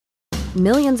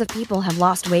Millions of people have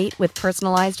lost weight with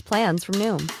personalized plans from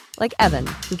Noom. Like Evan,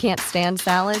 who can't stand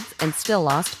salads and still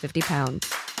lost 50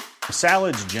 pounds.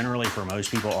 Salads generally for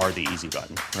most people are the easy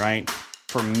button, right?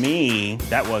 For me,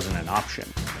 that wasn't an option.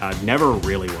 I never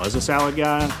really was a salad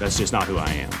guy. That's just not who I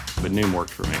am. But Noom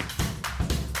worked for me.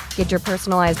 Get your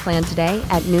personalized plan today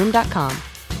at Noom.com.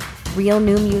 Real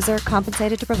Noom user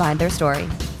compensated to provide their story.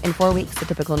 In 4 weeks, the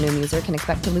typical Noom user can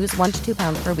expect to lose 1 to 2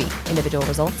 pounds per week. Individual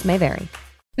results may vary.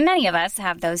 Many of us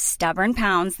have those stubborn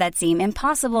pounds that seem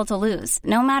impossible to lose,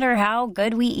 no matter how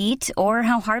good we eat or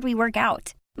how hard we work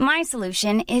out. My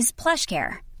solution is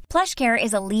PlushCare. PlushCare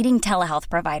is a leading telehealth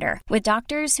provider with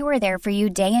doctors who are there for you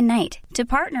day and night to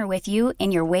partner with you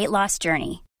in your weight loss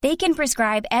journey. They can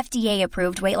prescribe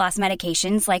FDA-approved weight loss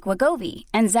medications like Wegovy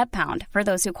and Zepbound for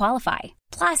those who qualify.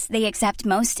 Plus, they accept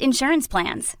most insurance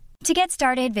plans. To get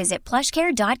started, visit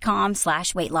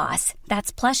plushcare.com/weightloss.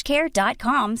 That's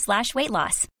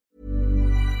plushcare.com/weightloss.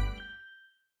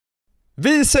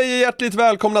 Vi säger hjärtligt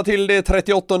välkomna till det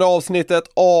 38:e avsnittet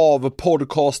av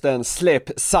podcasten Släpp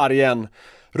sargen.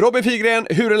 Robin Figren,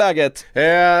 hur är läget?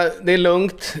 Det är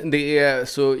lugnt, det är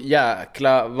så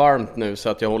jäkla varmt nu så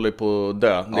att jag håller på att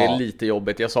dö. Det är lite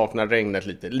jobbigt, jag saknar regnet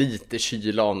lite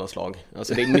kyla av något slag.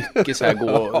 Alltså det är mycket så här gå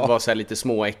och vara så här lite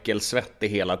småäckelsvettig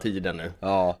hela tiden nu.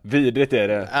 Ja, vidrigt är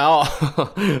det. Ja,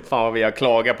 fan vad vi har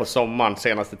klagat på sommaren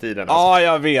senaste tiden. Alltså. Ja,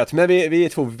 jag vet, men vi är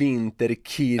två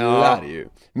vinterkillar ju.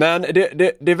 Men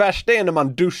det värsta är när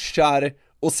man duschar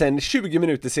och sen 20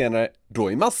 minuter senare,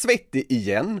 då är man svettig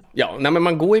igen. Ja, nej, men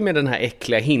man går ju med den här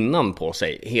äckliga hinnan på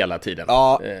sig hela tiden.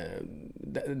 Ja.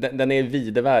 Den är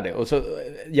videvärdig. Och så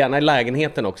gärna i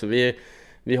lägenheten också.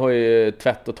 Vi har ju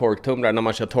tvätt- och torktumlare när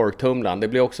man kör torktumlaren. Det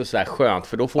blir också så här skönt,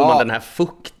 för då får man den här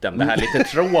fukten, det här lite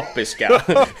tropiska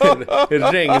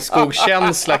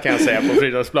regnskogskänsla kan jag säga på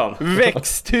Fridhemsplan.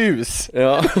 Växthus.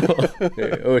 Ja,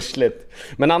 ursligt.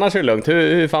 Men annars är det lugnt.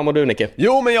 Hur fan mår du, Nicke?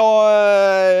 Jo, men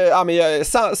jag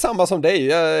samma som dig.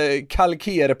 Jag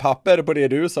kalkerpapper på det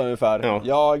du sa ungefär.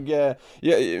 Ja.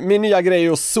 Min nya grej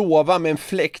är att sova med en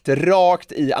fläkt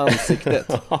rakt i ansiktet.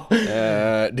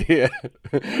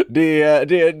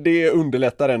 Det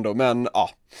underlättar ändå, men ja.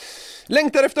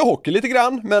 Längtar efter hockey lite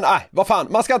grann, men vad fan,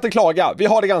 man ska inte klaga. Vi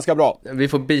har det ganska bra. Vi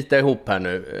får bita ihop här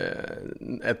nu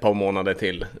ett par månader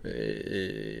till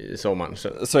i sommaren.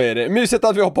 Så är det. Mysigt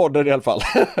att vi har podden i alla fall.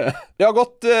 Det har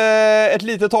gått ett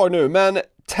litet tag nu, men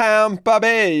Tampa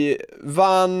Bay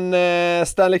vann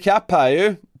Stanley Cup här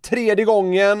ju. 3:e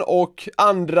gången och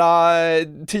andra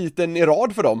titeln i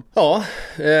rad för dem. Ja,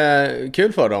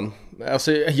 kul för dem.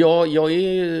 Alltså, jag är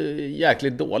ju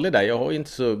jäkligt dålig där. Jag har ju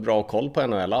inte så bra koll på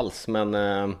NHL alls. Men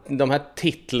de här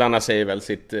titlarna säger väl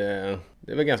sitt... det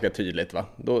är väl ganska tydligt, va?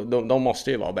 De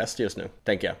måste ju vara bäst just nu,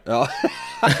 tänker jag. Ja.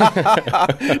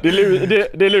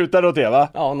 det lutar åt det, va?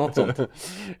 Ja, något sånt.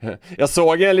 Jag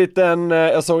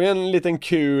såg en liten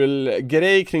kul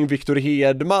grej kring Victor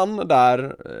Hedman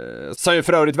där, som ju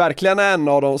för övrigt verkligen är en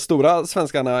av de stora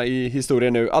svenskarna i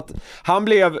historien nu, att han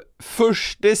blev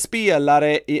första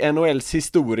spelare i NHLs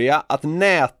historia att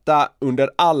näta under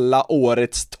alla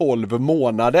årets 12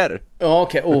 månader. Ja,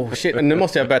 okej. Shit. Nu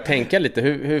måste jag börja tänka lite.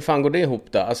 Hur fan går det ihop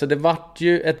då? Alltså det vart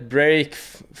ju ett break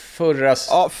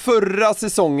förra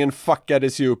säsongen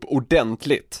fuckades ju upp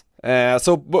ordentligt.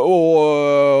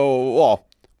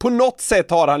 På något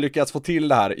sätt har han lyckats få till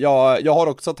det här. Jag har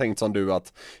också tänkt som du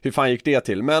att hur fan gick det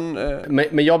till? Men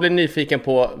jag blir nyfiken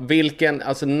på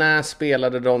när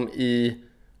spelade de i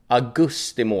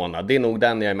augusti månad? Det är nog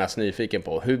den jag är mest nyfiken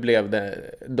på. Hur blev det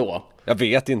då? Jag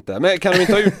vet inte, men kan de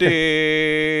inte ha gjort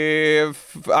det?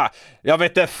 Jag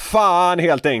vet inte fan,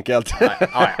 helt enkelt. Nej,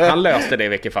 han löste det i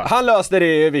vilket fall. Han löste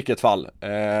det i vilket fall.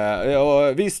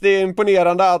 Visst, det är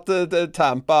imponerande att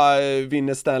Tampa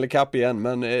vinner Stanley Cup igen,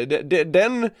 men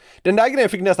den där grejen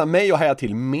fick nästan mig att heja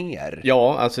till mer.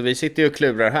 Ja, alltså vi sitter ju och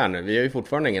klurar här nu. Vi har ju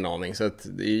fortfarande ingen aning, så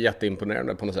att det är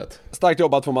jätteimponerande på något sätt. Starkt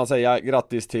jobbat får man säga.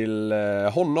 Grattis till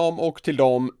honom och till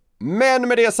dem. Men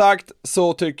med det sagt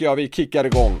så tycker jag vi kickar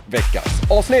igång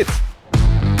veckans avsnitt.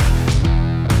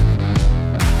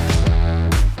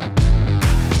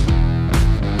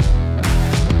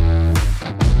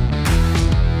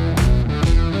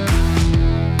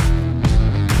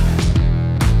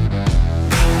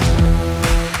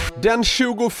 Den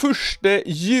 21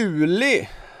 juli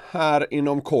här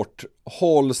inom kort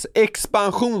hålls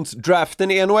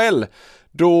expansionsdraften i NHL,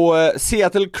 då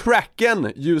Seattle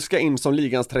Kraken ju ska in som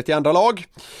ligans 32:a lag.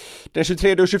 Den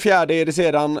 23 och 24 är det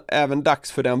sedan även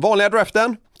dags för den vanliga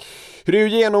draften. Hur det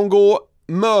genomgå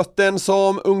möten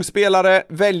som ung spelare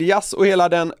väljas och hela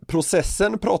den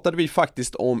processen pratade vi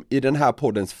faktiskt om i den här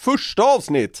poddens första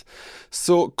avsnitt.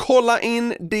 Så kolla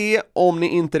in det om ni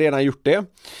inte redan gjort det.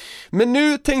 Men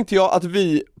nu tänkte jag att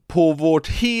vi på vårt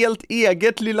helt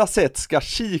eget lilla sätt ska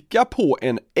kika på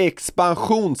en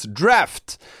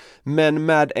expansionsdraft, men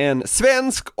med en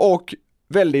svensk och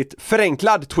väldigt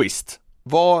förenklad twist.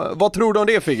 Vad tror du om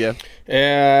det, Figge?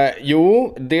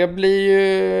 Jo, det blir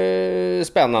ju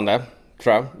spännande,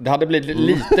 tror jag. Det hade blivit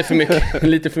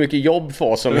lite för mycket jobb för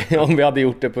oss om vi hade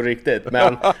gjort det på riktigt.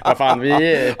 Men vad fan,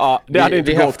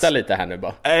 vi höftar lite här nu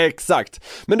bara. Exakt.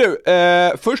 Men du,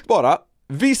 först bara,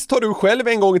 visst har du själv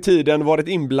en gång i tiden varit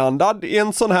inblandad i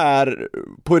en sån här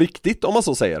på riktigt, om man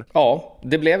så säger? Ja,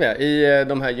 det blev jag. I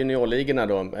de här juniorligorna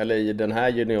då, eller i den här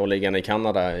juniorligan i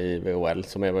Kanada i VHL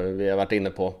som vi har varit inne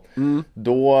på.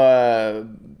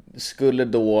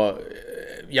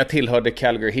 Jag tillhörde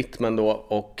Calgary Hitmen då,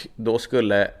 och då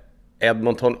skulle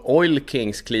Edmonton Oil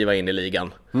Kings kliva in i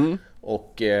ligan.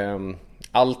 Och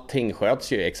allting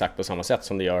sköts ju exakt på samma sätt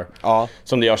som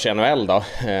det görs i NHL då.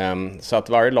 Så att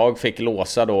varje lag fick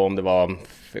låsa då, om det var,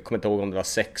 jag kommer inte ihåg om det var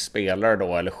 6 spelare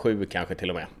då, eller 7 kanske till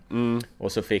och med.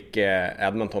 Och så fick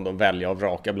Edmonton då välja och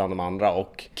vraka bland de andra,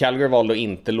 och Calgary valde att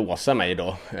inte låsa mig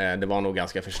då. Det var nog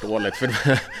ganska förståeligt, för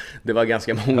det var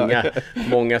ganska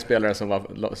många spelare som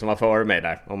var före mig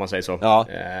där, om man säger så.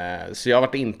 Så jag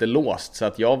var inte låst, så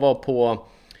att jag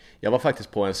var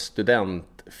faktiskt på en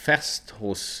studentfest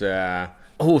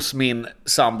hos min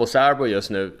sambo Särbo just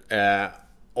nu,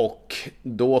 och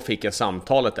då fick jag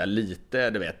samtalet där lite,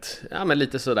 du vet, ja, men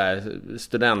lite sådär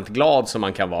studentglad som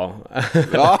man kan vara.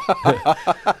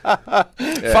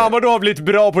 Fan vad du har blivit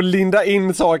bra på att linda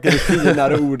in saker i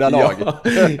finare ordalag.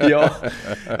 ja,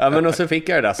 men och så fick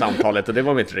jag det där samtalet, och det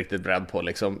var vi inte riktigt beredd på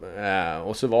liksom.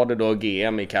 Och så var det då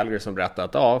GM i Calgary som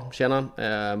berättade att tjena,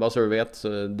 bara så du vet,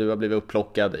 så du har blivit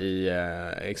upplockad i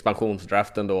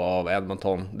expansionsdraften då av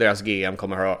Edmonton. Deras GM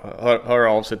kommer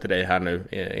höra av sig till dig här nu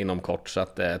inom kort, så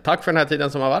att tack för den här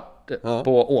tiden som har varit,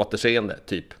 på återseende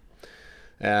typ.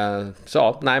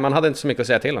 Så nej, man hade inte så mycket att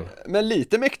säga till den. Men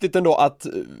lite mäktigt ändå att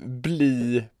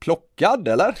bli plockad,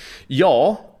 eller?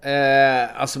 Ja,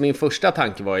 alltså min första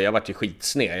tanke var, jag vart ju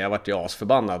skitsned, jag vart ju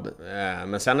asförbannad.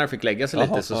 Men sen när jag fick lägga sig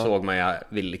lite så såg man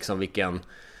liksom vilken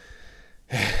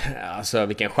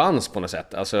chans på något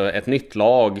sätt. Alltså ett nytt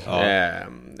lag,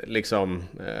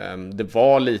 det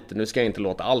var lite, nu ska jag inte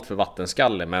låta allt för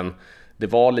vattenskalle, men det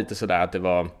var lite sådär att det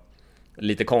var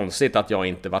lite konstigt att jag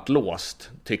inte varit låst,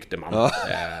 tyckte man.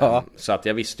 Så att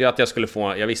jag visste att jag skulle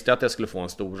få en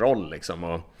stor roll liksom,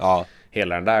 och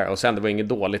hela den där. Och sen det var inget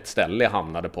dåligt ställe jag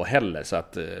hamnade på heller, så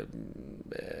att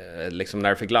liksom när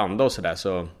jag fick landa och sådär,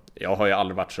 så jag har ju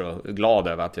aldrig varit så glad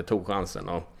över att jag tog chansen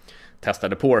och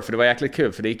testade på det, för det var jäkligt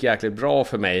kul, för det gick jäkligt bra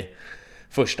för mig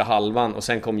första halvan, och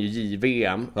sen kom ju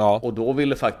JVM, och då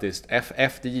ville faktiskt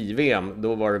efter JVM,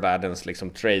 då var det världens liksom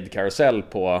trade-karusell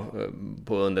på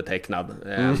undertecknad.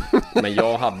 Men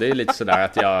jag hade ju lite sådär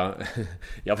att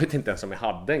jag vet inte ens om jag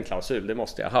hade en klausul, det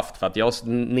måste jag ha haft, för att jag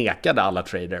nekade alla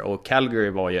trader, och Calgary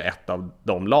var ju ett av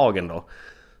de lagen då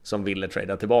som ville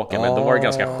trada tillbaka. Men då var det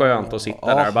ganska skönt att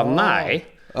sitta där och bara nej,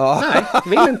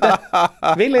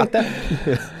 vill inte.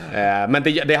 Men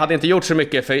det hade inte gjort så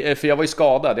mycket, för jag var ju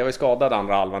skadad. Jag var ju skadad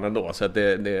andra halvan ändå, så att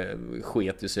det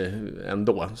sket ju sig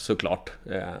ändå, såklart.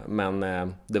 Men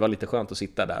det var lite skönt att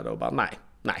sitta där och bara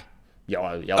nej.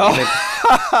 Jag vill inte.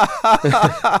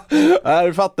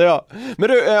 Det fattar jag. Men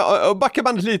du, backa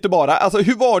bandet lite bara. Alltså,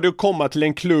 hur var det att komma till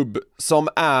en klubb som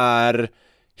är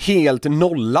helt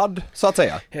nollad, så att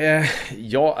säga?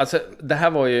 Ja, alltså det här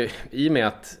var ju, i och med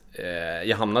att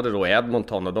jag hamnade då i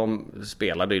Edmonton, och de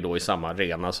spelade ju då i samma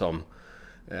arena som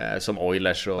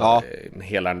Oilers och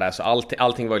hela den där, så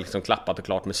allting var liksom klappat och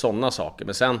klart med sådana saker.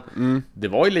 Men sen, det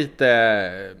var ju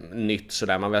lite nytt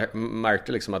sådär, man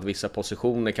märkte liksom att vissa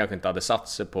positioner kanske inte hade satt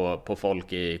sig på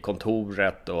folk i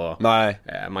kontoret, och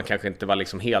man kanske inte var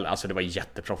liksom alltså det var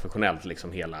jätteprofessionellt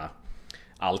liksom hela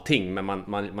allting, men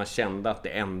man kände att det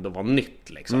ändå var nytt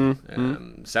liksom.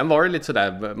 Sen var det lite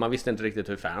sådär, man visste inte riktigt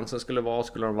hur fansen skulle vara.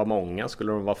 Skulle de vara många?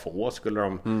 Skulle de vara få?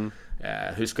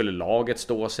 Hur skulle laget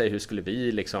stå sig? Hur skulle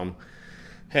vi liksom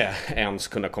ens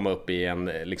kunna komma upp i en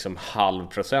liksom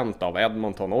 0,5% av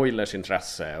Edmonton Oilers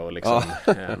intresse, och liksom,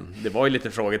 det var ju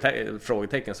lite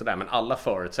frågetecken sådär, men alla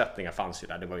förutsättningar fanns ju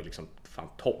där. Det var ju liksom fan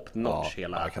top notch,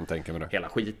 hela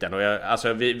skiten. Och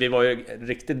alltså vi var ju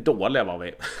riktigt dåliga, var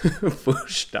vi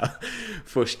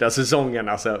första säsongen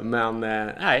alltså. Men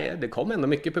nej, det kom ändå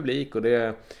mycket publik, och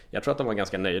jag tror att de var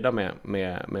ganska nöjda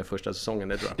med första säsongen,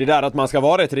 det tror jag. Det där att man ska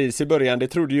vara rätt ris i början, det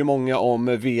trodde ju många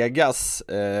om Vegas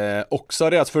också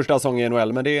redan deras första säsong i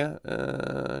NHL, men det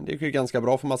är ju ganska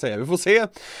bra får man säga. Vi får se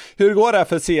hur det går där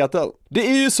för Seattle. Det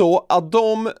är ju så att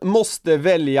de måste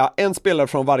välja en spelare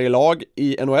från varje lag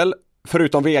i NHL,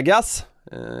 förutom Vegas.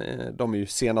 De är ju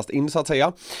senast in så att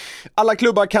säga. Alla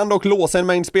klubbar kan dock låsa en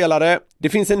mängd spelare. Det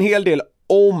finns en hel del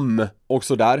om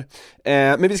också där.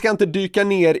 Men vi ska inte dyka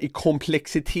ner i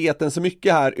komplexiteten så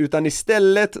mycket här, utan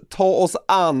istället ta oss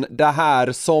an det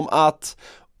här som att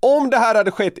om det här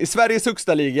hade skett i Sveriges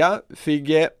högsta liga,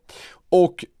 Figge,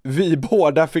 och vi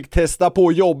båda fick testa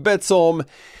på jobbet som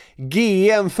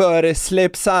GM för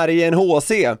Slepsarien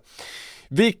HC.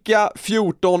 Vilka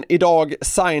 14 idag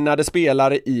signade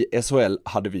spelare i SHL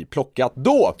hade vi plockat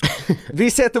då?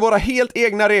 Vi sätter våra helt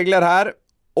egna regler här.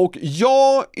 Och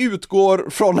jag utgår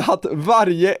från att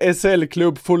varje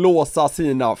SHL-klubb får låsa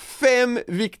sina 5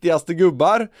 viktigaste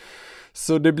gubbar.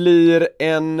 Så det blir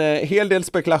en hel del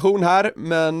spekulation här,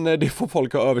 men det får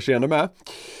folk ha överseende med.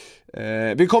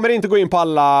 Vi kommer inte gå in på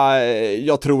alla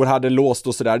jag tror hade låst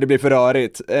och sådär, det blir för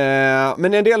rörigt.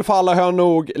 Men i en del fall har jag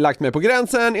nog lagt mig på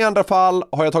gränsen, i andra fall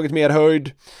har jag tagit mer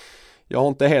höjd. Jag har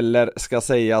inte heller, ska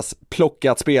sägas,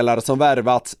 plockat spelare som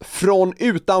värvats från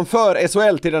utanför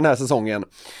SHL till den här säsongen.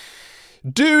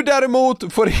 Du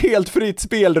däremot får helt fritt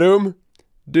spelrum.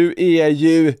 Du är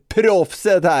ju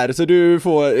proffset här, så du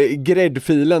får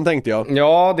gräddfilen, tänkte jag.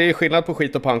 Ja, det är skillnad på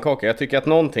skit och pannkaka. Jag tycker att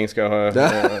någonting ska ha...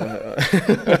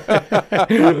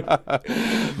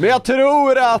 Men jag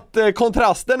tror att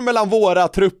kontrasten mellan våra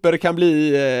trupper kan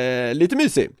bli lite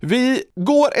mysig. Vi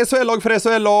går SHL-lag för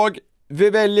SHL-lag. Vi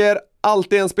väljer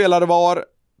alltid en spelare var.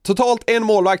 Totalt en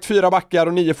målvakt, 4 backar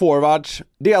och 9 forwards.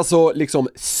 Det är alltså liksom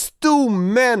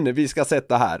stommen vi ska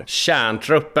sätta här.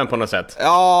 Kärntruppen på något sätt.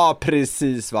 Ja,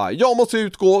 precis va. Jag måste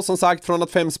utgå som sagt från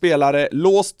att 5 spelare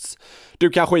låsts. Du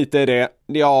kan skita i det.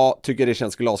 Jag tycker det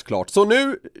känns glasklart. Så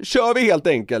nu kör vi helt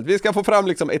enkelt. Vi ska få fram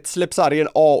liksom ett Slepsarien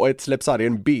A och ett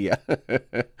Slepsarien B.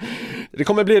 Det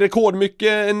kommer bli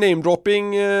rekordmycket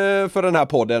namedropping för den här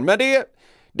podden. Men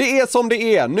det är som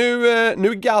det är.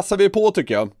 Nu gasar vi på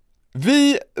tycker jag.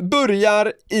 Vi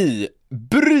börjar i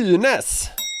Brynäs.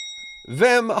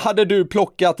 Vem hade du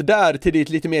plockat där till ditt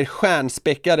lite mer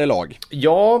stjärnspäckade lag?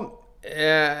 Jag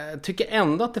tycker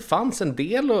ändå att det fanns en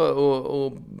del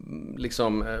att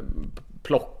liksom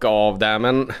plocka av där.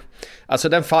 Men alltså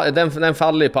den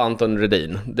faller på Anton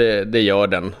Rudin. Det gör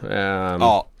den.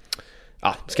 Ja.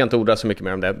 Ja, ska inte orda så mycket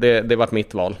mer om det. Det var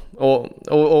mitt val.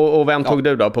 Och vem tog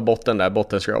du då på botten där,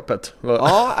 bottenskrapet?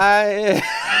 Ja, nej.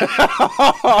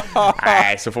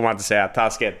 Nej, så får man inte säga,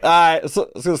 taskigt. Nej,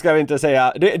 så ska vi inte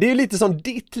säga. Det är ju lite som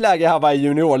ditt läge här var i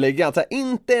juniorligan. Alltså,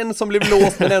 inte en som blev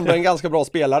låst, men ändå en ganska bra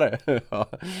spelare.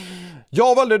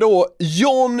 Jag valde då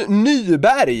John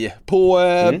Nyberg på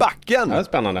backen. Ja,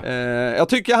 spännande. Jag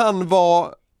tycker han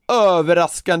var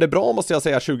överraskande bra måste jag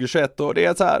säga 2021, och det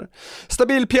är så här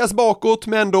stabil pjäs bakåt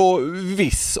men ändå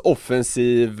viss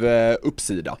offensiv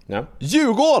uppsida. Ja.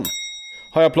 Djurgården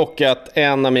har jag plockat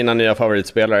en av mina nya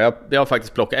favoritspelare. Jag har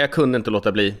faktiskt plockat, jag kunde inte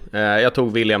låta bli. Jag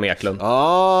tog William Eklund.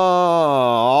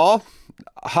 Ja,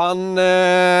 han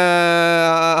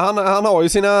har ju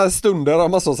sina stunder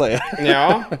om man så säger.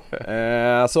 Ja.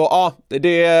 Så ja,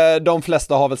 de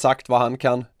flesta har väl sagt vad han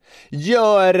kan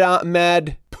göra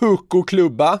med puck och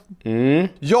klubba.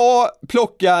 Jag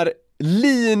plockar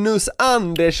Linus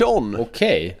Andersson.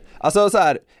 Okej. Alltså så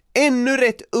här, ännu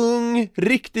rätt ung,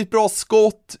 riktigt bra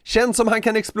skott. Känns som han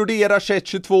kan explodera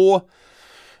 21-22.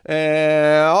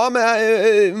 Ja,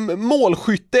 men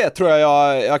målskytte tror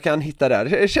jag kan hitta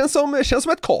där. Känns som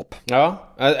ett kap.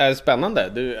 Ja, är spännande.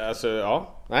 Du, alltså,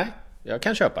 ja, nej, jag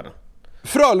kan köpa den.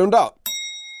 Frölunda.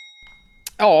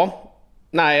 Ja.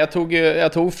 Nej,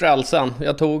 jag tog Frälsan.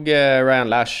 Jag tog Ryan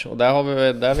Lash. Och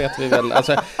där vet vi väl.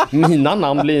 Alltså, mina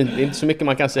namn blir inte så mycket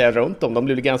man kan säga runt om. De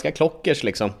blir ganska klockers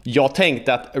liksom. Jag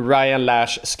tänkte att Ryan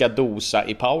Lash ska dosa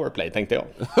i powerplay, tänkte jag.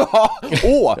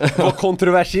 Vad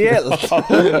kontroversiellt.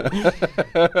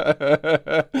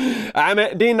 Nej,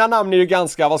 men dina namn är ju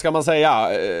ganska, vad ska man säga,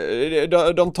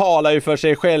 de talar ju för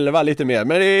sig själva lite mer.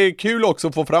 Men det är kul också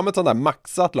att få fram ett sånt där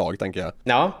maxat lag, tänker jag.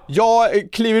 Ja. Jag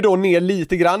kliver då ner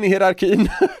lite grann i hierarkin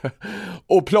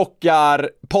och plockar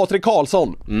Patrik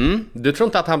Karlsson. Du tror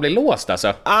inte att han blir låst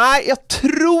alltså? Nej, jag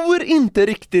tror inte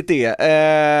riktigt det.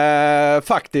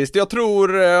 Faktiskt. Jag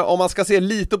tror, om man ska se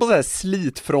lite på så här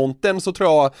slitfronten, så tror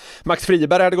jag Max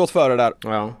Friberg hade gått före där.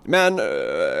 Ja. Men,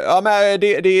 men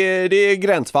det är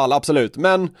gränsfall, absolut.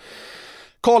 Men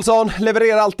Karlsson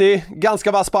levererar alltid,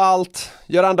 ganska vass på allt,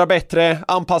 gör andra bättre,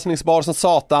 anpassningsbar som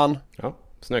satan. Ja,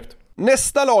 snyggt.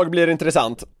 Nästa lag blir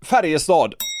intressant.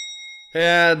 Färjestad.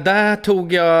 Där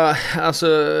tog jag, alltså,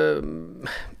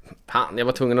 Fan, jag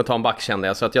var tvungen att ta en back kände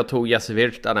jag, så att jag tog Jesse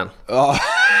Virtanen. Ja.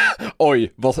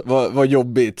 Oj, vad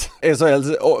jobbigt.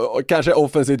 SHLs kanske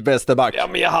offensivt bästa back. Ja,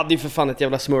 men jag hade ju för fan ett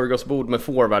jävla smörgåsbord med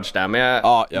forwards där.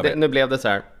 Men nu blev det så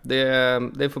här.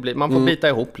 Det får bli, man får bita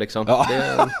ihop liksom. Ja.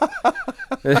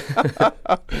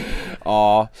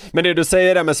 Ja, men det du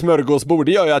säger där med smörgåsbord,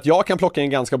 det gör ju att jag kan plocka en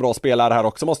ganska bra spelare här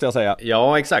också, måste jag säga.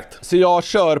 Ja, exakt. Så jag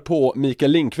kör på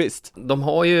Mikael Lindqvist. De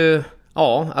har ju...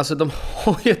 Ja, alltså de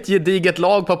har ju ett gediget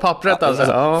lag på pappret alltså.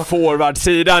 Ja.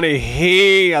 Forwardsidan är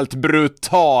helt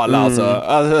brutal alltså.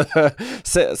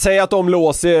 Säg att de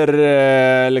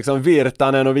låser liksom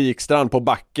Virtanen och Wikstrand på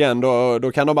backen,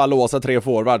 då kan de bara låsa 3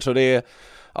 forwards, så det är...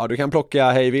 Ja, du kan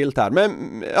plocka hej vilt här.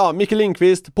 Men ja, Mikael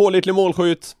Lindqvist, pålitlig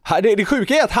målskytt. Det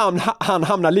sjuka är att han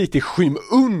hamnar lite i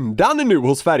skymundan nu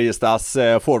hos Färjestads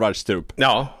forwardstrupp.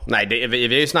 Ja, nej, vi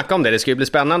har ju snackat om det. Det ska ju bli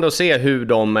spännande att se hur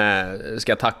de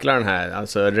ska tackla den här,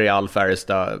 alltså Real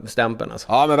Färjestad-stämpeln alltså.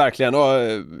 Ja, men verkligen. Och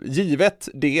givet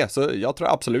det, så jag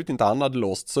tror absolut inte han hade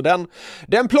låst. Så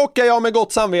den plockar jag med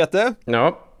gott samvete.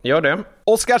 Ja, gör det.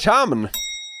 Oskarshamn.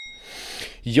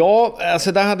 Ja,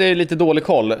 alltså där hade jag lite dålig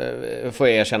koll, får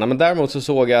jag erkänna. Men däremot så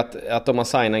såg jag att de har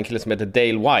signat en kille som heter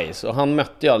Dale Wise. Och han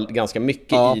mötte jag ganska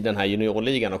mycket i den här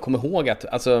juniorligan. Och kom ihåg att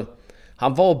alltså,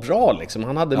 han var bra liksom.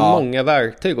 Han hade många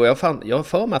verktyg. Och jag har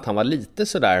för mig att han var lite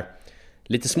sådär...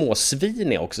 lite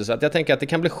småsvinig också, så att jag tänker att det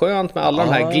kan bli skönt med alla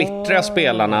de här glittriga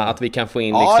spelarna, att vi kan få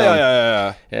in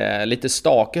liksom lite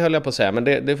stake höll jag på att säga, men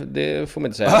det får man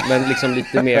inte säga, men liksom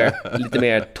lite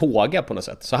mer tåga på något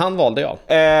sätt. Så han valde jag.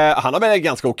 Han har väl en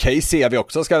ganska okej CV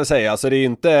också, ska jag säga, så det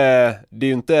är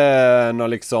inte någon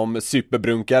liksom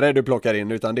superbrunkare du plockar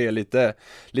in, utan det är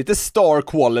lite star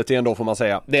quality ändå, får man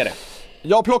säga. Det är det.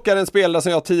 Jag plockar en spelare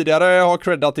som jag tidigare har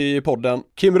creddat i podden,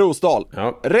 Kim Rosdahl.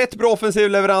 Ja. Rätt bra offensiv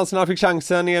leverans när han fick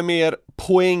chansen, är mer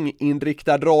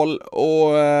poänginriktad roll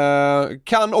och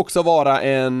kan också vara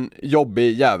en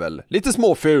jobbig jävel. Lite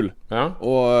småful. Ja.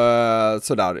 Och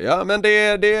sådär. Ja, men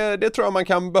det tror jag man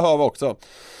kan behöva också.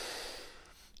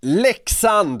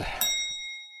 Leksand.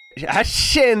 Här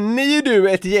känner ju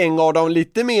du ett gäng av de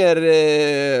lite mer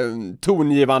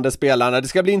tongivande spelarna. Det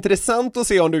ska bli intressant att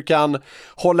se om du kan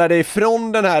hålla dig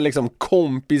från den här liksom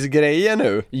kompisgrejen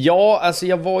nu. Ja, alltså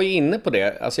jag var ju inne på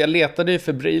det. Alltså jag letade ju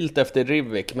febrilt efter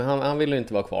Rivik, men han ville ju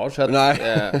inte vara kvar. Så att,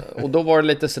 och då var det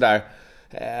lite sådär,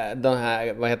 den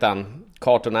här, vad heter han?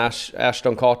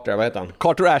 Ashton Carter, vad heter han?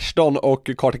 Carter Ashton och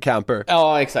Carter Camper.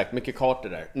 Ja, exakt, mycket Carter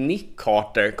där. Nick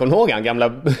Carter, kommer du ihåg han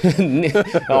gamla?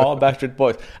 Ja, Backstreet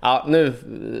Boys. Ja, nu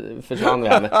försvann vi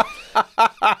henne.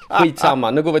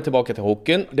 Skitsamma, nu går vi tillbaka till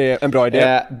hockeyn. Det är en bra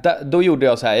idé. Då gjorde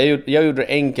jag så här, jag gjorde det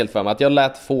enkelt för mig, att jag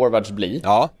lät forwards bli.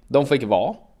 Ja. De fick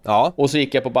vara. Ja. Och så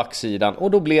gick jag på backsidan,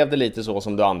 och då blev det lite så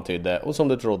som du antydde och som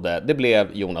du trodde. Det blev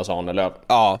Jonas Arnelöv.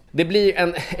 Ja. Det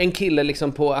blir en kille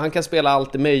liksom på, han kan spela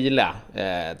allt det möjliga,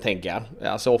 tänker jag.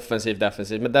 Alltså offensivt,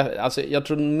 defensivt. Men alltså, jag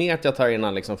tror mer att jag tar in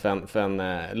han liksom för en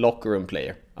locker room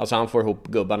player. Alltså han får ihop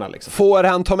gubbarna liksom. Får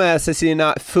han ta med sig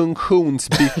sina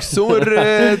funktionsbyxor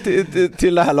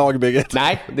till det här lagbygget?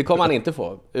 Nej, det kommer han inte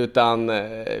få. Utan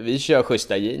vi kör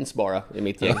schyssta jeans bara i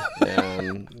mitt gäng.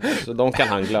 Så de kan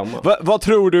han glömma. Vad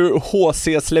tror du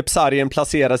HC Slepsarien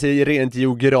placerar sig rent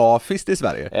geografiskt i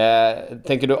Sverige?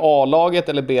 Tänker du A-laget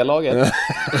eller B-laget?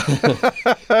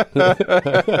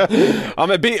 Ja,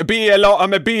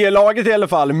 men B-laget i alla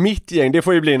fall, mitt gäng, det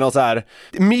får ju bli något så här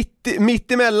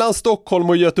mitt emellan Stockholm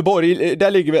och Göteborg,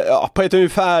 där ligger vi på ett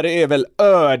ungefär, är väl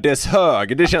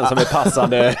Ödeshög. Det känns som ett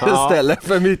passande ställe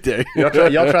för mitt gäng. Jag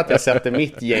tror att jag sätter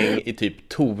mitt gäng i typ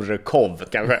Torekov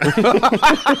kanske.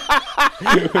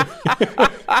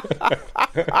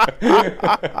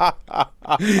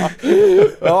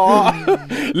 Ja,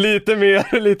 lite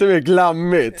mer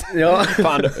glammigt. Ja.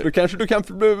 Fan, du kan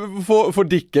få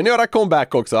Dicken göra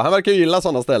comeback också. Han verkar ju gilla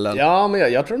sådana ställen. Ja,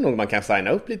 men jag tror nog man kan signa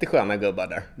upp lite sköna gubbar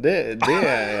där. Det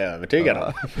är jag övertygad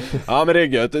om. Ja, men det är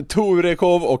gött.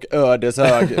 Torekov och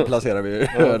Ödeshög placerar vi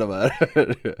de här.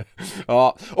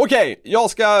 Ja, okej. Jag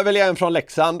ska välja en från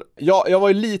Leksand. Jag var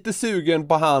ju lite sugen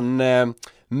på han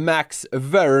Max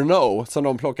Verno som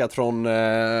de plockat från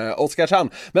Oskarshamn.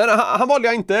 Men han valde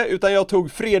jag inte, utan jag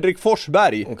tog Fredrik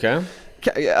Forsberg. Okej.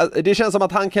 Det känns som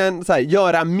att han kan så här,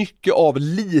 göra mycket av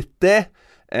lite.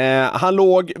 Han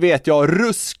låg, vet jag,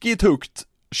 ruskigt högt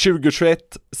 2021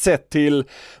 sett till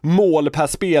mål per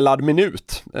spelad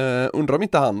minut. Undrar om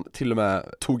inte han till och med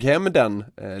tog hem den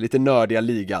lite nördiga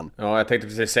ligan. Ja, jag tänkte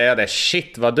precis säga det.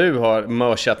 Shit, vad du har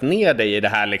mörsat ner dig i det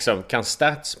här liksom. Kan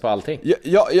stats på allting.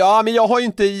 Ja, men jag har ju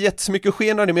inte gett så mycket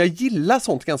sken av det, men jag gillar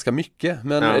sånt ganska mycket.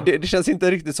 Men det känns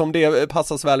inte riktigt som det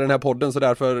passas väl i den här podden, så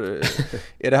därför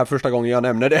är det här första gången jag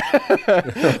nämner det.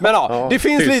 Men ja, det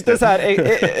finns lite så här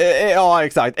ja,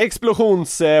 exakt.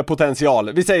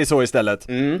 Explosionspotential. Vi säger så istället.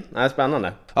 Det är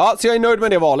spännande. Ja, så jag är nöjd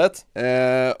med det valet.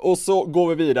 Och så går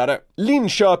vi vidare.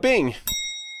 Linköping.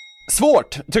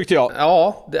 Svårt, tyckte jag.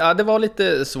 Ja, det var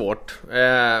lite svårt.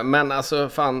 Men alltså,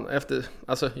 fan,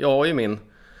 jag har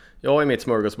ju mitt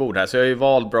smörgåsbord här, så jag har ju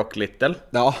valt Brock Little.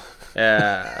 Ja.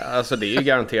 Alltså det är ju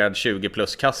garanterad 20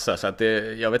 plus kassa, så att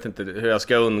jag vet inte hur jag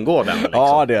ska undgå den liksom.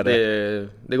 Ja, det är det.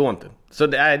 Det går inte. Så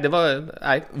det var...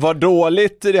 Nej. Vad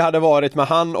dåligt det hade varit med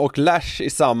han och Lash i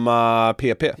samma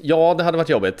PP. Ja, det hade varit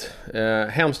jobbigt.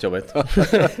 Hemskt jobbigt.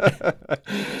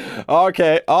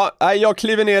 Okej, ja, jag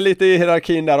kliver ner lite i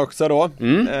hierarkin där också då.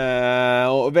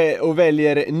 Och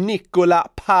väljer Nikola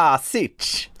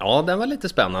Pasic. Ja, den var lite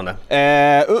spännande.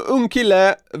 Ung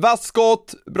kille,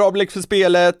 vaskott, bra blick för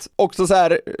spelet, också så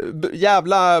här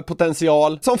jävla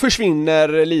potential som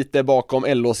försvinner lite bakom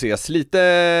LOCs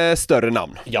lite större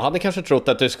namn. Jag hade kanske trott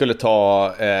att du skulle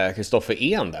ta Kristoffer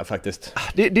En där faktiskt.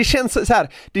 Det känns så här,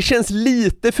 det känns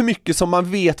lite för mycket som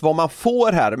man vet vad man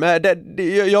får här. Men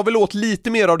jag vill åt lite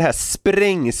mer av det här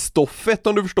sprängstoffet,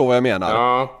 om du förstår vad jag menar.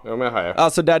 Ja, jag menar.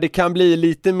 Alltså där det kan bli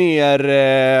lite mer...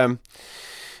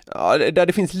 där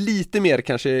det finns lite mer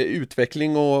kanske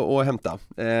utveckling att hämta.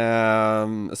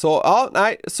 Så ja,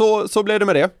 nej, så blev det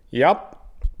med det. Ja.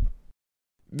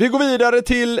 Vi går vidare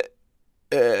till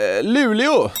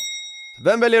Luleå.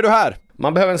 Vem väljer du här?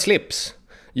 Man behöver en slips.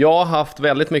 Jag har haft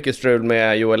väldigt mycket strul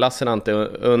med Joel Lassinantti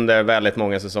under väldigt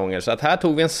många säsonger, så att här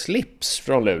tog vi en slips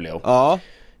från Luleå. Ja.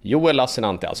 Joel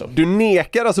Lassinantti alltså. Du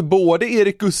nekar alltså både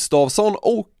Erik Gustafsson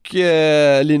och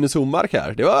Linus Omark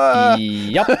här. Det var...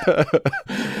 Japp.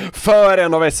 För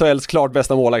en av SHLs klart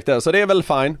bästa målvakter, så det är väl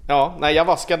fine. Ja, nej, jag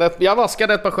vaskade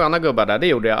ett par sköna gubbar där, det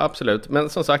gjorde jag absolut. Men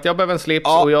som sagt, jag behöver en slips,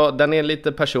 och den är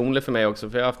lite personlig för mig också,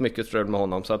 för jag har haft mycket strul med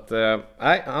honom. Så att,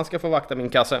 nej, han ska få vakta min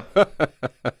kasse.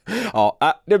 Ja,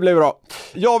 det blir bra.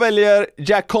 Jag väljer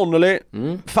Jack Connolly.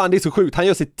 Fan, det är så sjukt, han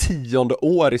gör sitt 10:e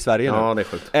år i Sverige nu. Ja, det är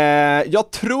sjukt.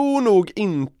 Jag tror nog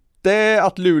inte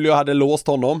att Luleå hade låst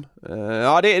honom.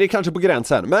 Ja, det är kanske på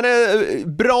gränsen. Men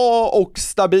bra och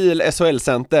stabil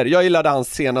SHL-center. Jag gillade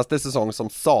hans senaste säsong som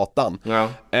satan. Ja.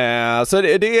 Så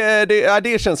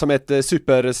det känns som ett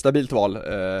superstabilt val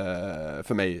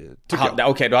för mig, tycker jag.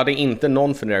 Okej, du hade inte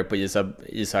någon funderat på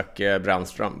Isak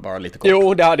Brandström, bara lite kort.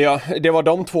 Jo, det hade jag. Det var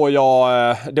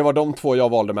de två jag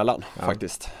valde mellan,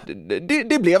 faktiskt.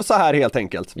 Det blev så här helt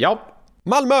enkelt. Ja.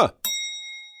 Malmö!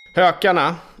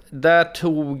 Hökarna. Där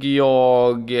tog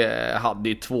hade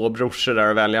ju 2 brorsor där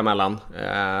att välja mellan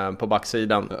på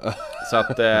backsidan. Så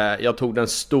att jag tog den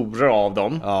stora av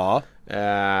dem. Ja.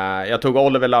 Jag tog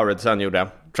Oliver Lauritsen, gjorde jag.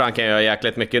 Tror han kan göra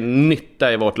jäkligt mycket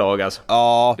nytta i vårt lag alltså.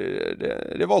 Ja,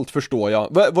 det var allt, förstår jag.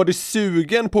 Var du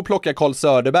sugen på att plocka Carl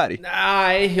Söderberg?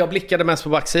 Nej, jag blickade mest på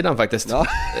backsidan faktiskt. Ja.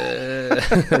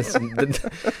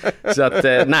 Så att,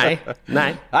 nej.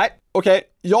 Nej, okej.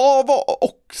 Jag var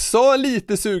också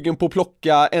lite sugen på att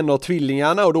plocka en av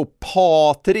tvillingarna, och då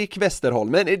Patrik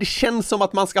Westerholm. Men det känns som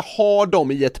att man ska ha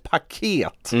dem i ett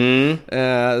paket.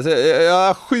 Så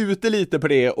jag skjuter lite på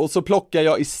det, och så plockar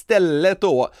jag istället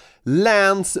då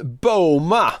Lance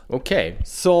Boma. Okej.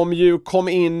 Som ju kom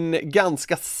in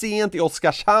ganska sent i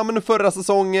Oskarshamn förra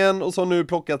säsongen, och så nu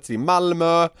plockats i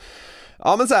Malmö.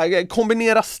 Ja, men så här,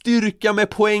 kombinera styrka med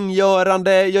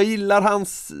poänggörande. Jag gillar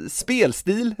hans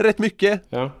spelstil rätt mycket.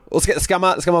 Ja. Och ska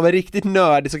man vara riktigt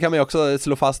nördig, så kan man ju också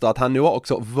slå fast då att han nu har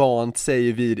också vant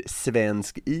sig vid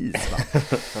svensk is, va?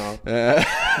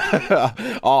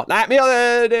 Ja, nej, men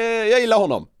jag gillar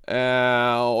honom.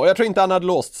 Och jag tror inte han hade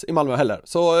låst i Malmö heller.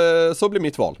 Så blir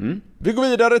mitt val. Vi går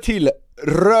vidare till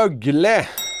Rögle.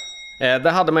 Där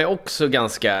hade man ju också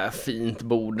ganska fint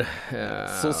bord.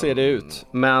 Så ser det ut.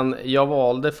 Men jag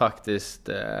valde faktiskt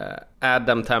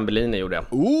Adam Tambellini, gjorde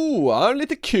jag.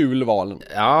 Lite kul val.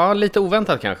 Ja, lite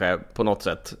oväntat kanske på något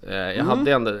sätt. Jag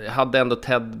hade ändå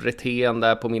Ted Brithén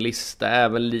där på min lista,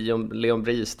 även Leon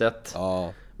Bristedt.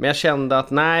 Ja. Men jag kände att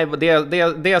nej,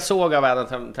 det jag såg av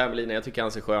Adam Tambellini, jag tycker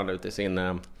han ser skön ut i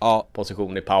sin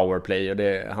position i powerplay, och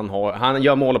han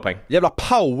gör mål och poäng. Jävla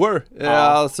power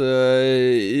alltså,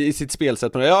 i sitt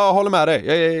spelsätt. Jag håller med dig,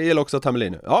 jag gillar också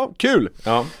Tambellini. Ja, kul.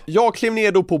 Ja. Jag klev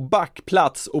ner då på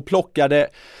backplats och plockade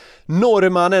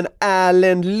norrmannen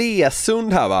Erlend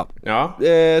Lesund här va. Ja.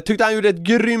 Tyckte han gjorde ett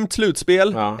grymt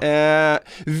slutspel. Ja.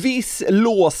 Viss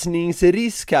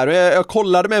låsningsrisk här. Jag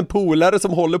kollade med en polare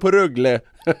som håller på Rögle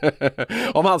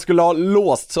om han skulle ha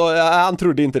låst, så han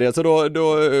trodde inte det, så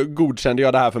då godkände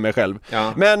jag det här för mig själv.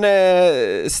 Ja. Men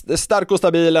stark och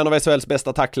stabil, en av SHLs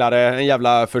bästa tacklare, en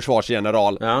jävla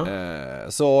försvarsgeneral. Ja.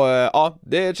 Så ja,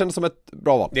 det kändes som ett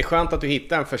bra val. Det är skönt att du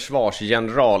hittar en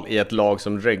försvarsgeneral i ett lag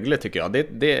som Rögle, tycker jag.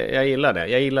 Jag gillar det.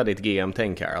 Jag gillar ditt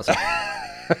GM-tänk här alltså.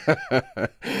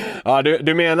 Ja,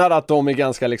 du menar att de är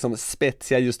ganska liksom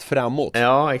spetsiga just framåt?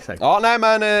 Ja, exakt. Ja, nej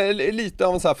men lite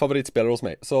av en sån här favoritspelare hos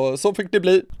mig. Så fick det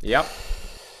bli. Ja.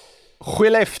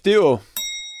 Skellefteå.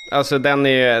 Alltså den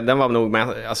var nog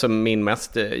min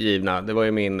mest givna. Det var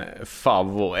ju min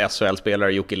favvo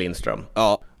SHL-spelare Jocke Lindström.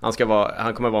 Ja. Han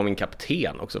kommer vara min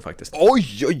kapten också faktiskt.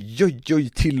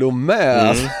 Oj, till och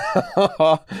med.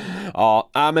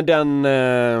 Ja, men den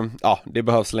det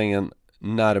behövs länge en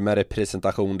närmare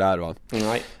presentation där va.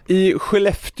 Nej. I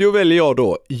Skellefteå väljer jag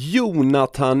då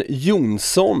Jonathan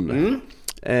Jonsson.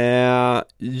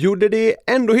 Gjorde det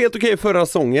ändå helt okej förra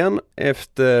säsongen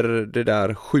efter det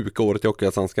där sjuka året i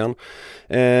Hockeyallsvenskan.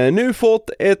 Nu fått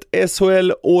ett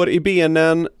SHL-år i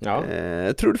benen. Ja.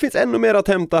 Tror det finns ännu mer att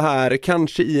hämta här,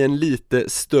 kanske i en lite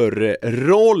större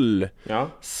roll. Ja.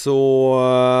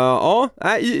 Så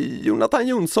Jonathan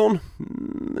Jonsson,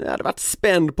 jag hade varit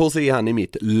spänd på att se han i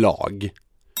mitt lag.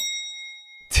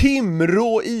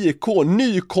 Timrå IK,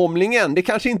 nykomlingen. Det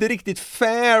kanske inte är riktigt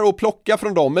fair att plocka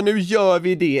från dem, men nu gör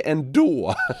vi det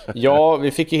ändå. Ja,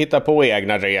 vi fick ju hitta på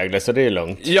egna regler, så det är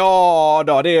lugnt. Ja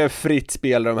då, det är fritt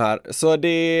spel de här. Så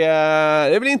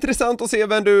det blir intressant att se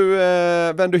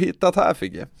vem du hittat här,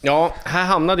 Figge. Ja, här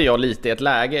hamnade jag lite i ett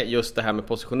läge, just det här med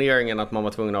positioneringen, att man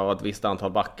var tvungen att ha ett visst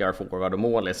antal backar, forward och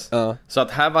målis. Ja. Så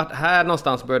att här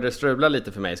någonstans började det strula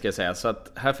lite för mig, ska jag säga. Så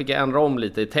att här fick jag ändra om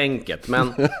lite i tänket.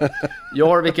 Men jag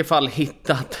har i vilket fall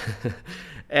hittat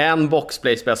en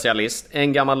boxplay-specialist,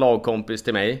 en gammal lagkompis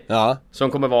till mig,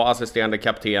 som kommer vara assisterande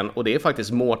kapten, och det är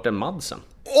faktiskt Mårten Madsen.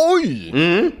 Oj!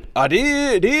 Ja, det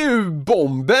är ju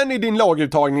bomben i din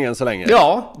laguttagning än så länge.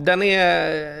 Ja, den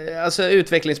är alltså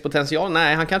utvecklingspotential.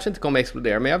 Nej, han kanske inte kommer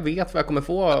explodera, men jag vet vad jag kommer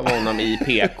få av honom i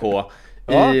PK.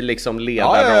 I liksom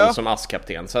ledarroll som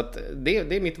asskapten. Så att det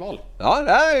är mitt val. Ja,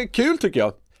 det är kul tycker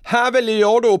jag. Här väljer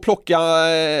jag då att plocka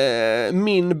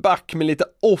min back med lite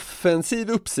offensiv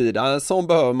uppsida. Som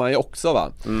behöver man ju också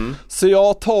va. Så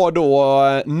jag tar då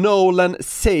Nolan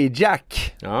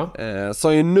Sajak,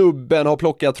 som ju nubben har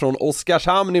plockat från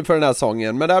Oskarshamn inför den här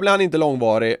säsongen. Men där blir han inte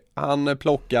långvarig. Han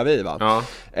plockar vi va.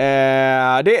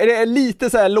 Det är lite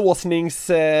så här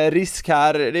låsningsrisk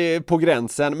här, det är på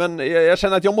gränsen. Men jag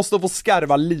känner att jag måste få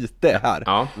skarva lite här.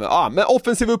 Ja, men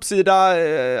offensiv uppsida,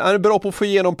 han är bra på att få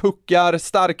igenom puckar,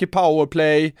 stark i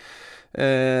powerplay.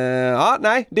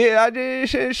 Det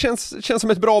känns som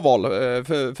ett bra val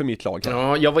för mitt lag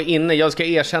här. Ja, jag ska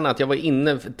erkänna att jag var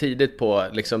inne tidigt på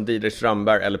liksom Didrik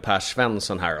Strömberg eller Per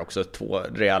Svensson här också, 2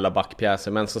 rejäla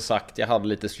backpjäser, men som sagt, jag hade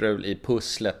lite strul i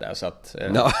pusslet där, så att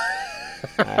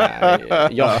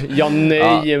jag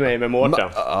nöjer mig med Mårten.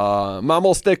 Man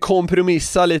måste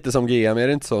kompromissa lite som GM, är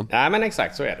det inte så? Nej, men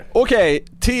exakt, så är det. Okej,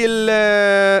 till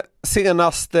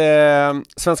senaste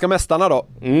svenska mästarna då.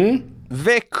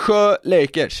 Växjö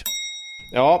Lakers.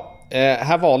 Ja,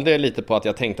 här valde jag lite på att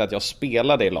jag tänkte att jag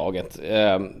spelade i laget.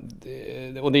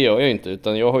 Och det gör jag inte,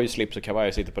 utan jag har ju slips och kavaj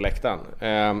och sitter på läktaren.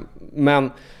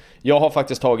 Men jag har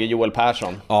faktiskt tagit Joel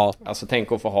Persson. Ja. Alltså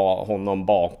tänk att få ha honom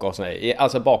bakom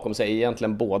sig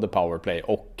egentligen både powerplay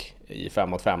och i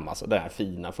 5-mot-5. Alltså den här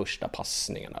fina första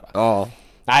passningen där. Ja.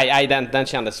 Nej, den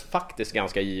kändes faktiskt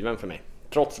ganska given för mig.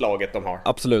 Trots laget de har.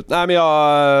 Absolut. Nej, men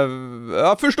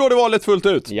jag förstår det valet fullt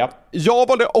ut. Ja. Jag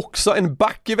valde också en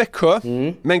back i Växjö,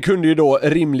 men kunde ju då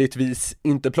rimligtvis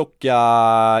inte plocka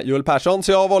Joel Persson,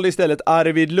 så jag valde istället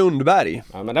Arvid Lundberg.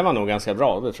 Ja, men det var nog ganska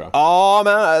bra, det tror jag. Ja,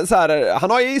 men så här,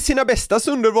 han har i sina bästa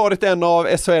stunder varit en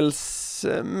av SHLs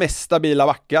mest stabila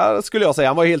backar, skulle jag säga.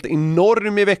 Han var helt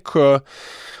enorm i Växjö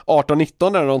 18-19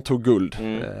 när de tog guld.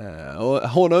 Och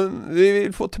vi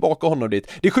vill få tillbaka honom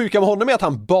dit. Det sjuka med honom är att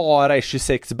han bara är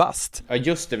 26 bast. Ja,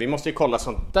 just det, vi måste ju kolla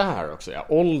sånt där också. Ja.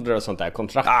 Ålder och sånt där,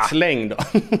 kontraktslängd.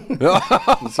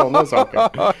 Sådana saker.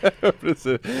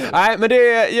 Precis. Nej, men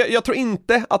jag tror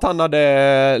inte att han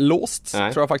hade låst.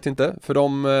 Nej. Tror jag faktiskt inte. För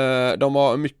de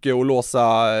har mycket att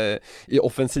låsa i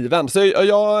offensiven. Så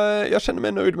jag känner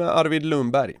mig nöjd med Arvid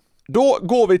Lundberg. Då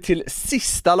går vi till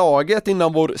sista laget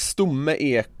innan vår stomme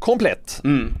är komplett.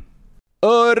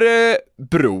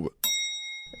 Örebro.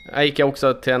 Jag gick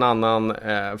också till en annan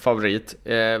favorit.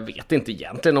 Vet inte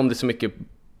egentligen om det är så mycket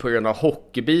på grund av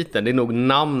hockeybiten. Det är nog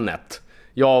namnet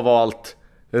Jag har valt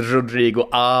Rodrigo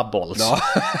Abols. Ja.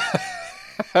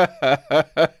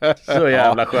 Så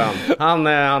jävla skön.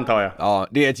 Han tar jag. Ja,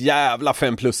 det är ett jävla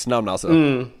 5+ namn alltså.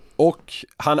 Och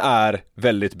han är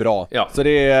väldigt bra. Ja. Så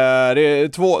det är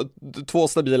två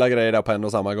stabila grejer där på en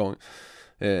och samma gång.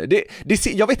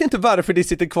 Jag vet inte varför det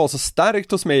sitter kvar så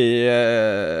starkt hos mig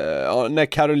när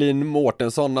Caroline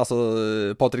Mårtensson, alltså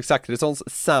Patrik Zachrissons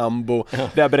sambo,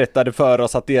 där berättade för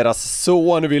oss att deras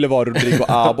son ville vara Rodrigo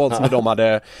Abols när de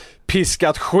hade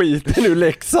piskat skiten ur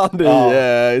Leksand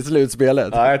i slutspelet.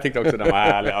 Ja, jag tyckte också den var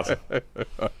härlig alltså.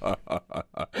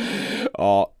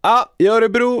 I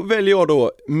Örebro väljer jag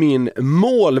då min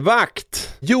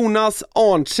målvakt Jonas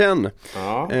Arntzen.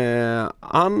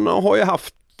 Han har ju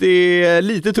haft det är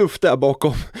lite tufft där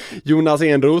bakom Jonas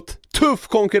Enroth. Tuff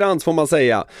konkurrens får man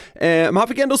säga. Men han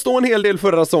fick ändå stå en hel del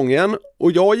förra säsongen.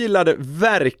 Och jag gillade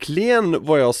verkligen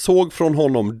vad jag såg från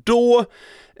honom då.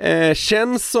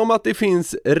 Känns som att det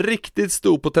finns riktigt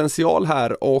stor potential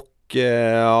här. Och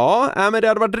men det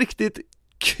hade varit riktigt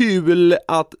kul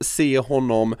att se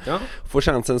honom få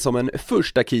chansen som en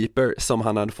första keeper som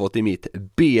han hade fått i mitt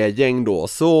B-gäng då.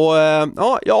 Så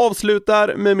jag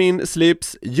avslutar med min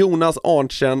slips Jonas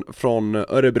Arntzen från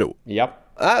Örebro. Ja.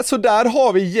 Så där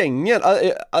har vi gängen.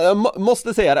 Jag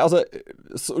måste säga det, alltså,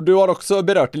 du har också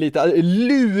berört det lite,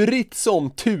 lurigt som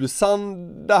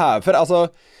tusan det här. För alltså,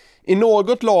 i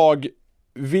något lag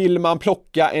vill man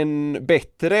plocka en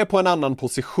bättre på en annan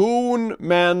position,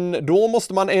 men då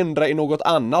måste man ändra i något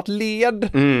annat led.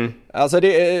 Alltså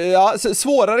det är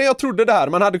svårare jag trodde det här.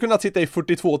 Man hade kunnat sitta i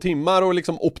 42 timmar och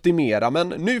liksom optimera, men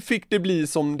nu fick det bli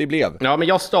som det blev. Ja, men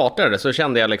jag startade så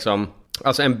kände jag liksom,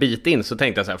 alltså en bit in så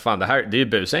tänkte jag så här, fan det är ju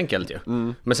busenkelt ju.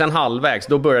 Men sen halvvägs,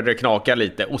 då började det knaka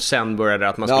lite. Och sen började det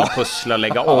att man skulle pussla och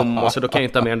lägga om. Och så då kan jag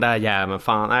inte ha med den där jäveln.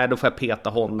 Fan, nej då får jag peta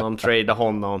honom, trada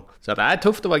honom. Så att det är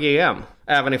tufft att vara GM.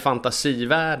 Även i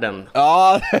fantasivärlden.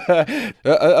 Ja,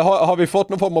 har vi fått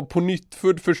någon form av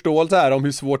pånyttfödd förståelse här om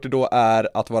hur svårt det då är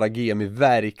att vara GM i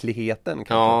verkligheten?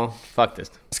 Kanske? Ja,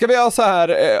 faktiskt. Ska vi ha så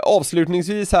här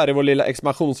avslutningsvis här i vår lilla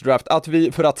expansionsdraft att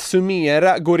vi för att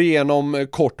summera går igenom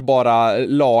kort bara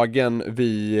lagen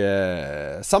vi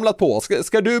samlat på.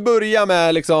 Ska du börja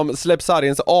med liksom Släpp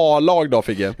Sarjens A-lag då,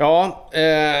 Figge? Ja,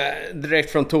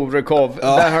 direkt från Torekov.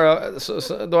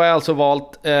 Där då har jag alltså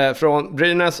valt från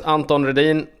Brynäs, Anton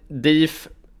Redin, DIF,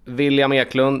 William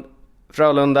Eklund,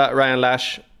 Frölunda, Ryan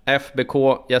Lash, FBK,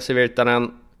 Jesse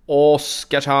Virtanen,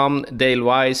 Oskarshamn,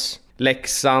 Dale Wise,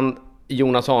 Leksand,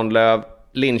 Jonas Hanlöv,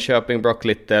 Linköping, Brock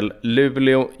Little,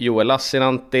 Luleå, Joel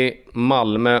Lassinantti,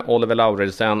 Malmö, Oliver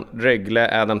Lauridsen,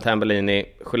 Rögle, Adam Tambellini,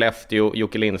 Skellefteå,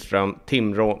 Jocke Lindström,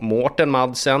 Timrå, Mårten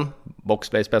Madsen,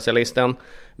 boxplay-specialisten,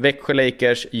 Växjö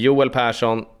Lakers, Joel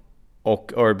Persson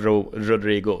och Örebro,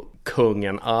 Rodrigo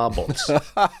Kungen Abols.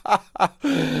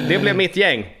 Det blev mitt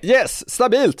gäng. Yes,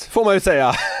 stabilt får man ju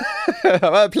säga.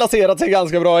 Placerat sig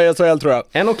ganska bra i SHL tror jag.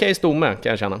 En okej stomme kan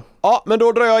jag känna. Ja, men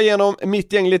då drar jag igenom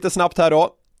mitt gäng lite snabbt här då.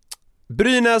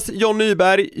 Brynäs, John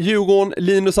Nyberg, Djurgården,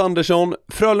 Linus Andersson,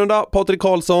 Frölunda, Patrik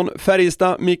Karlsson,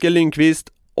 Färjestad, Mikael Lindqvist,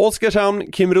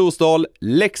 Oskarshamn, Kim Rosdahl,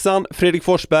 Leksand, Fredrik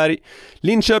Forsberg,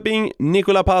 Linköping,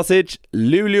 Nikola Pasic,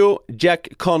 Luleå, Jack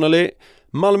Connolly,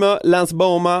 Malmö, Lance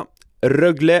Bauma,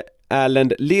 Rögle,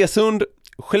 Erlend Lesund,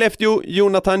 Skellefteå,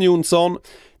 Jonathan Jonsson,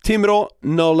 Timrå,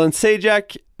 Nolan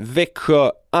Sajak,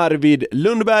 Växjö, Arvid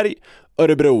Lundberg,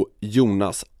 Örebro,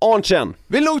 Jonas Arntzen.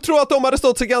 Vill nog tro att de hade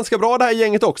stått sig ganska bra det här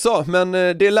gänget också, men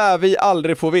det lär vi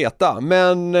aldrig få veta.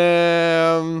 Men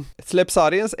Släpp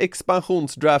Sarjens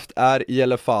expansionsdraft är i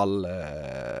alla fall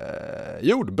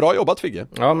gjord. Bra jobbat, Figge.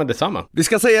 Ja, men detsamma. Vi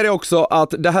ska säga det också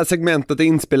att det här segmentet är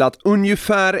inspelat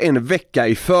ungefär en vecka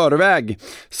i förväg.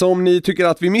 Så om ni tycker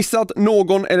att vi missat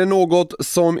någon eller något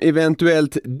som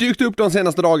eventuellt dykt upp de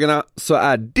senaste dagarna så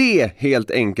är det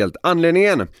helt enkelt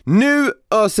anledningen. Nu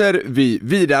öser vi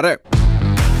vidare.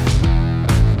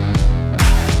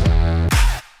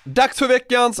 Dags för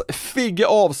veckans Figge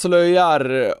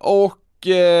avslöjar och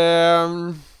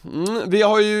vi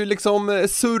har ju liksom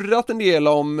surrat en del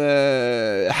om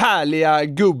härliga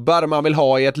gubbar man vill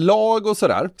ha i ett lag och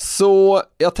sådär. Så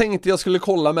jag tänkte jag skulle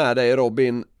kolla med dig,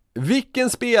 Robin. Vilken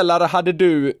spelare hade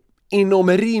du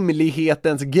inom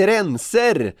rimlighetens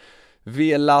gränser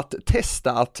velat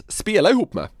testa att spela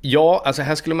ihop med? Ja, alltså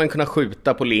här skulle man kunna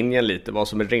skjuta på linjen lite vad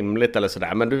som är rimligt eller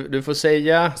sådär. Men du får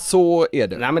säga... Så är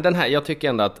det. Nej, men den här, jag tycker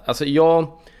ändå att... Alltså jag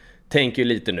tänker ju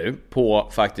lite nu på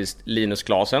faktiskt Linus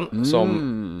Klasen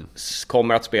som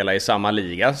kommer att spela i samma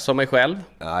liga som mig själv.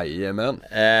 Jajamän.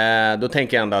 Då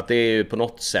tänker jag ändå att det är ju på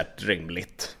något sätt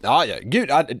rimligt. Ja, gud,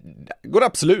 går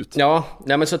absolut. Ja,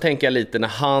 nej, men så tänker jag lite när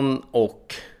han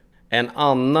och En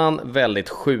annan väldigt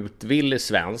skjutvillig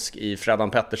svensk i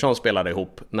Fredan Pettersson spelade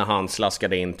ihop när han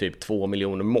slaskade in typ 2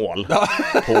 miljoner mål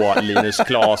på Linus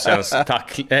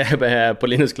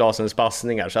Klasens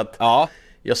passningar. Så att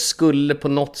jag skulle på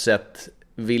något sätt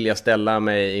vilja ställa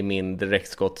mig i min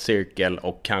direktskottcirkel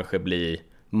och kanske bli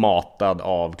matad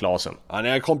av Klasen. Ja, ni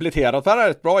har kompletterat varandra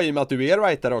rätt bra i och med att du är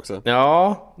writer också.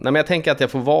 Ja, men jag tänker att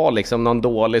jag får vara liksom någon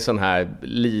dålig sån här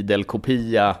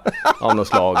Lidl-kopia av något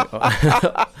slag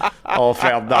av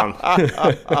Freddan.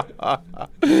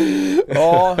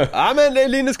 Ja,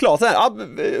 men Linus Klasen,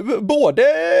 både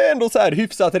ändå så här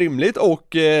hyfsat rimligt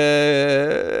och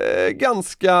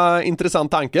ganska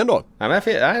intressant tanke ändå. Ja, men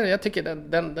jag tycker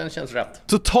den känns rätt.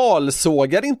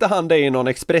 Totalsågade inte han dig i någon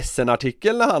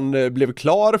Expressen-artikel när han blev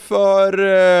klar för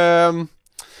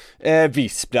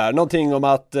Visp där? Någonting om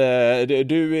att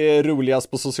du är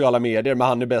roligast på sociala medier men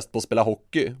han är bäst på att spela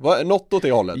hockey. Något åt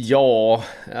det hållet? Ja,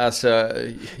 alltså,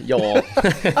 ja.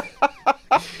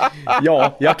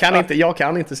 Ja, jag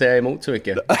kan inte säga emot så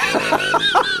mycket.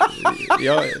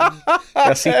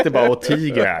 Jag sitter bara och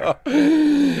tiger här.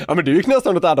 Ja, men du gick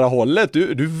nästan åt andra hållet.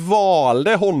 Du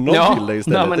valde honom till dig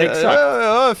istället. Ja, men exakt.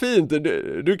 Ja, fint.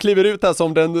 Du kliver ut här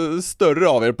som den större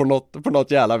av er på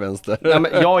något jävla vänster. Ja,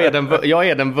 men jag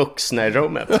är den vuxna i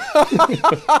rummet.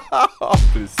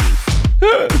 Precis.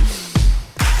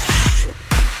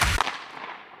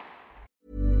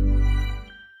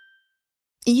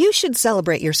 You should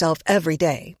celebrate yourself every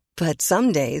day, but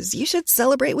some days you should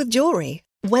celebrate with jewelry.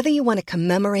 Whether you want to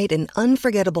commemorate an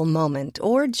unforgettable moment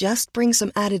or just bring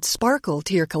some added sparkle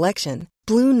to your collection,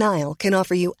 Blue Nile can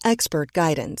offer you expert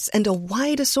guidance and a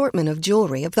wide assortment of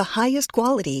jewelry of the highest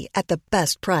quality at the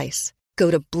best price.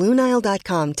 Go to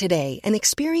BlueNile.com today and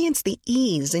experience the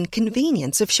ease and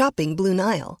convenience of shopping Blue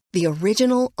Nile, the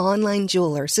original online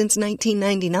jeweler since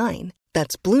 1999.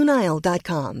 That's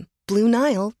BlueNile.com.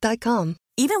 BlueNile.com.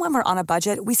 Even when we're on a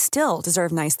budget, we still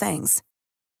deserve nice things.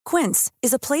 Quince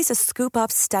is a place to scoop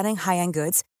up stunning high-end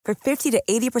goods for 50 to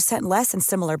 80% less than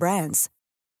similar brands.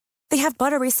 They have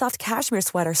buttery soft cashmere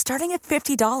sweaters starting at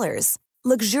 $50,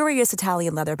 luxurious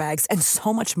Italian leather bags, and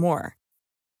so much more.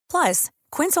 Plus,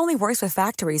 Quince only works with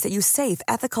factories that use safe,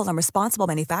 ethical, and responsible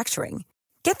manufacturing.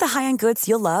 Get the high-end goods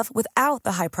you'll love without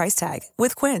the high price tag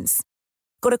with Quince.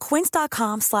 Go to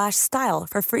quince.com/style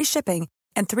for free shipping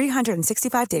and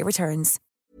 365-day returns.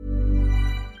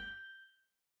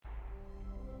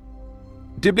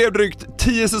 Det blev drygt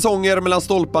 10 säsonger mellan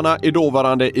stolparna i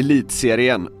dåvarande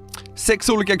elitserien. 6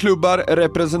 olika klubbar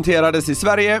representerades i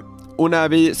Sverige. Och när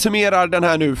vi summerar den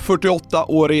här nu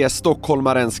 48-årige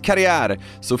stockholmarens karriär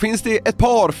så finns det ett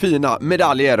par fina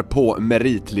medaljer på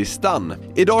meritlistan.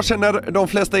 Idag känner de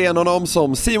flesta igen honom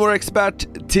som C-more-expert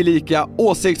tillika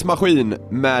åsiktsmaskin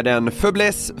med en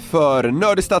fäbless för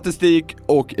nördig statistik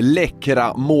och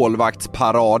läckra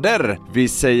målvaktsparader. Vi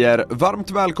säger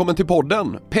varmt välkommen till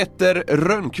podden, Petter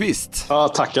Rönnqvist. Ja,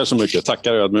 tackar så mycket.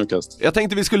 Tackar ödmjukast. Jag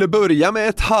tänkte vi skulle börja med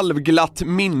ett halvglatt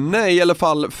minne, i alla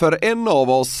fall för en av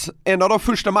oss. En av de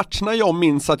första matcherna jag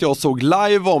minns att jag såg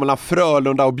live var mellan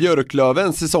Frölunda och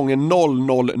Björklöven säsongen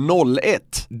 00-01.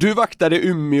 Du vaktade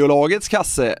Umeålagets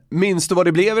kasse. Minns du vad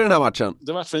det blev i den här matchen?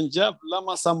 Det var för en jävla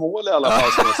massa mål i alla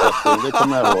fall som jag sett. Det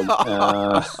kommer jag ihåg.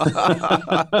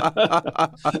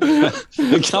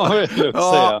 Det kan man väl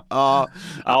säga.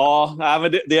 Ja,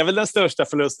 men det är väl den största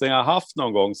förlusten jag har haft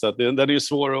någon gång. Så att den är ju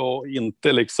svår att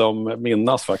inte liksom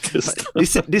minnas faktiskt.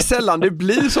 Det är sällan det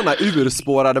blir sådana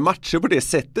urspårade matcher på det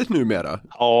sättet numera.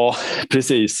 Ja,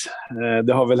 precis.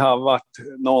 Det har väl varit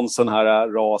någon sån här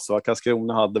ras.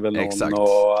 Karlskrona hade väl någon. Exakt.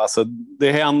 Och, alltså,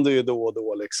 det händer ju då och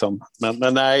då liksom.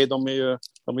 Men nej, de är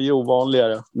ju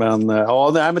ovanligare. Men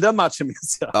men den matchen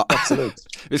minns jag. Ja. Absolut.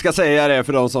 Vi ska säga det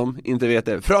för de som inte vet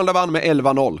det. Frölunda vann med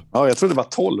 11-0. Ja, jag tror det var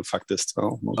 12 faktiskt.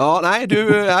 Nej,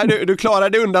 du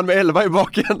klarade undan med 11 i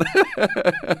baken.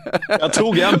 Jag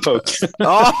tog en puck.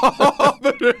 Ja,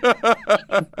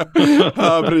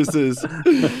 precis.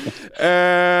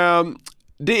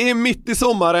 Det är mitt i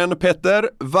sommaren, Petter.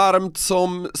 Varmt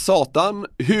som satan.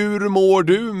 Hur mår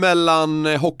du mellan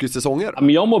hockeysäsonger? Men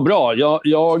jag mår bra.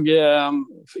 Jag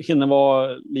hinner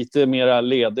vara lite mer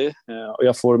ledig. Och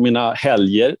jag får mina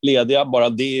helger lediga. Bara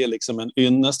det är liksom en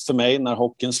ynnest för mig när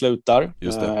hockeyn slutar.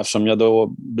 Just det. Eftersom jag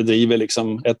då bedriver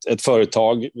liksom ett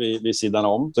företag vid sidan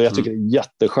om. Så jag tycker det är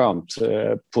jätteskönt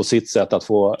på sitt sätt att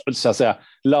få så att säga,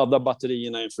 ladda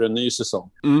batterierna inför en ny säsong.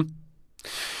 Mm.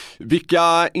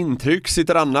 Vilka intryck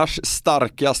sitter annars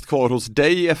starkast kvar hos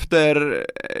dig efter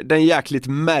den jäkligt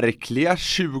märkliga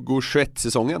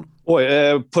 2021-säsongen?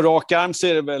 På rak arm så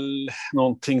är det väl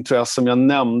någonting tror jag som jag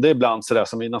nämnde ibland sådär,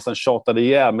 som vi nästan tjatade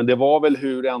igen. Men det var väl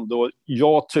hur ändå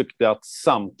jag tyckte att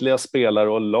samtliga spelare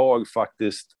och lag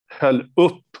faktiskt höll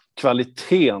upp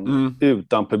kvaliteten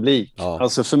utan publik. Ja.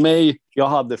 Alltså för mig, jag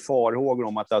hade farhågor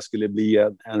om att det skulle bli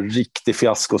en riktig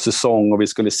fiaskosäsong och vi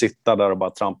skulle sitta där och bara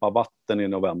trampa vatten i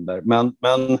november.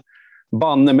 Men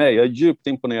banne mig, jag är djupt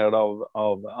imponerad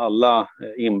av alla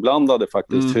inblandade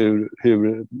faktiskt,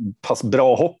 hur pass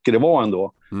bra hockey det var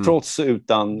ändå. Trots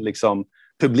utan liksom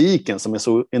publiken som är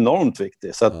så enormt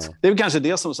viktig. Så att det är kanske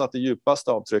det som satte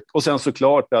djupaste avtryck. Och sen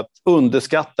såklart att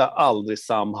underskatta aldrig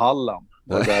Sam Hallam.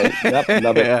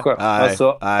 Jävla Växjö.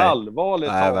 Allvarligt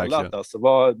talat. Alltså,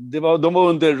 de var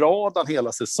under radarn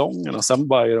hela säsongen och sen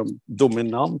bara är de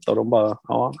dominanta.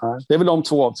 Det är väl de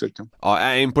 2 avtrycken. Ja,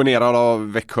 jag är imponerad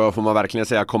av Växjö får man verkligen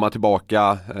säga. Komma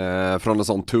tillbaka från en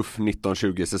sån tuff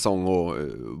 19-20 säsong och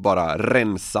bara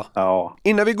rensa. Ja.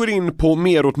 Innan vi går in på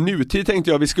mer åt nutid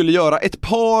tänkte jag vi skulle göra ett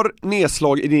par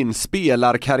nedslag i din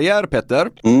spelarkarriär, Petter.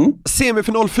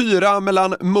 Semifinal 4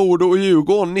 mellan Modo och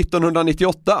Djurgården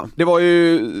 1998. Det var ju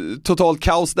totalt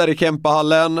kaos där i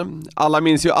Kempehallen. Alla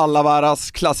minns ju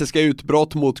Allavaras klassiska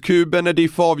utbrott mot Kuben när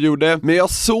DIF avgjorde. Men jag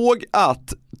såg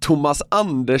att Thomas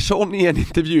Andersson i en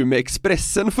intervju med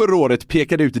Expressen förra året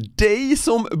pekade ut dig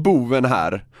som boven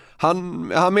här.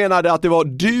 Han menade att det var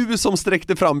du som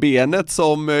sträckte fram benet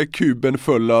som Kuben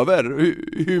föll över.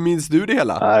 Hur minns du det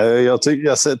hela? Jag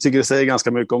tycker det säger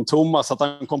ganska mycket om Thomas att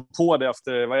han kom på det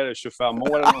efter 25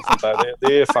 år eller något sånt där.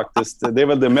 Det är faktiskt, det är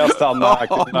väl det mest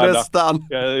anmärkningsvärda. Ja, nästan.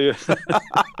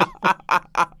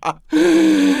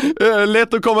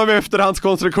 Lätt att komma med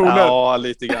efterhandskonstruktioner. Ja,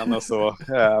 lite grann så.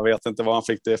 Jag vet inte var han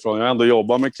fick det ifrån. Jag har ändå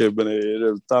jobbat med Kuben i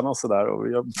rutan och sådär.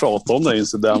 Och jag pratade om den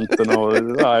incidenten. Och,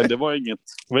 nej, det var inget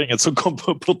som kom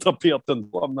på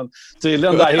tapeten då. Men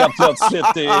tydligen där helt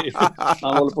plötsligt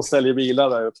han håller på att sälja bilar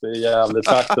där uppe i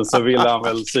Gävle-trakten så ville han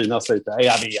väl synas lite.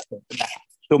 Jag vet inte. Nej.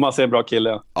 Thomas är en bra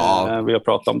kille. Ja. Vi har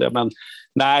pratat om det. Men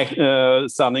nej,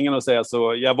 sanningen att säga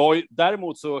så.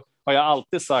 Däremot så har jag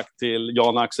alltid sagt till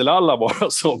Jan Axel Allavara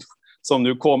som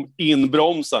nu kom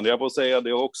inbromsande. Jag får säga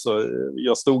det också.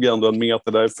 Jag stod ändå en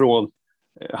meter därifrån.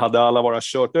 Hade Allavara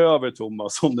kört över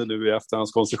Thomas som det nu är efter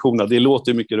hans konstruktioner. Det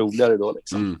låter ju mycket roligare då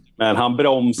liksom. Men han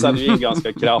bromsade ju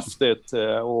ganska kraftigt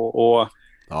och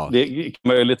det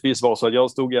möjligtvis var så att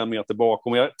jag stod en meter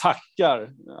bakom. Jag tackar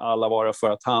Allavara för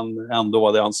att han ändå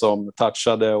var den som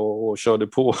touchade och körde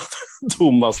på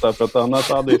Thomas därför att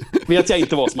annars vet jag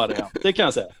inte vad som hade hänt. Det kan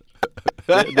jag säga.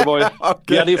 Det var ju,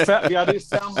 vi hade ju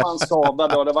 5 man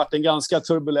skadade och det varit en ganska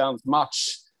turbulent match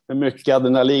med mycket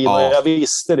adrenalin och jag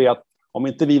visste det att om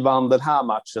inte vi vann den här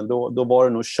matchen då var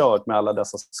det nog kört med alla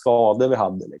dessa skador vi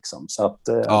hade liksom. Så att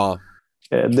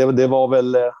det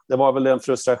var väl en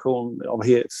frustration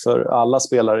för alla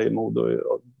spelare i Modo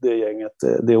och det gänget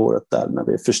det året där när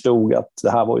vi förstod att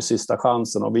det här var ju sista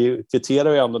chansen och vi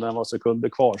kvitterade ju ändå när det var sekunder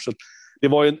kvar så det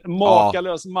var ju en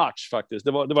makalös match faktiskt.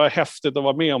 Det var häftigt att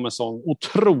vara med om en sån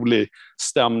otrolig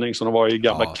stämning som det var i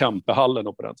gamla Kempehallen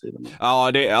på den tiden.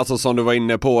 Ja, det alltså som du var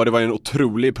inne på, det var en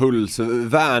otrolig puls.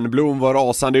 Wernbloom var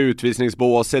rasande i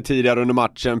utvisningsbåset tidigare under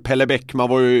matchen. Pelle Bäckman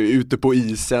var ju ute på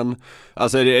isen.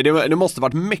 Alltså det måste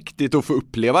varit mäktigt att få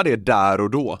uppleva det där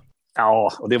och då.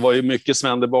 Ja, och det var ju mycket som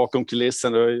hände bakom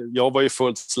kulissen. Jag var ju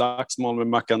fullt slagsmål med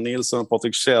Mackan Nilsson och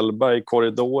Patrik Kjellberg i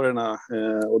korridorerna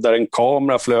och där en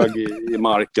kamera flög i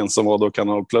marken som var då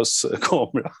Kanal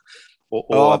Plus-kamera.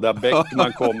 Och där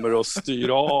Bäckman kommer och styr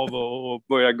av och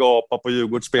börjar gapa på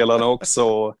Djurgårdsspelarna också.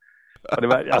 Och det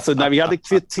var, alltså när vi hade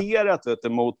kvitterat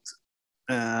mot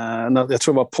jag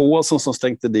tror det var Paulsson som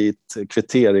stängde dit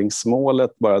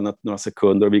kvitteringsmålet bara några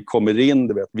sekunder och vi kommer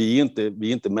in, vi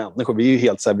är inte människor, vi är ju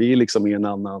helt så här, vi är liksom i en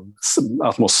annan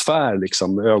atmosfär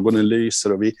liksom, ögonen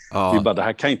lyser och vi bara, det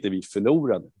här kan inte vi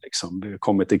förlora liksom. Vi har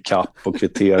kommit i kapp och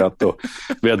kvitterat och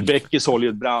vi har Bäckis håller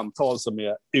ett brandtal som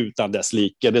är utan dess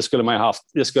like, vi skulle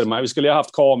ha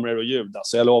haft kameror och ljud,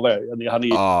 alltså jag lovar, han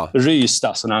är ryst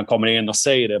alltså, när han kommer in och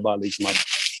säger det bara liksom att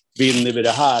vinner vi det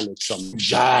här liksom,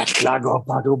 jäkla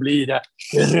gubbar, då blir det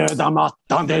röda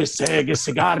mattan, det är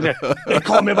segercigarrer, det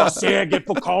kommer vara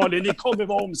segerpokalen, ni kommer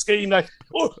vara omskrivna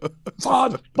och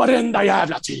fan, varenda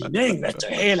jävla tidning, vet du,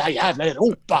 hela jävla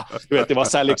Europa, du vet, det var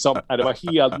så här liksom, det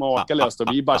var helt makalöst och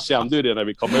vi bara kände ju det när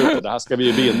vi kom ut och det här ska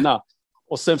vi vinna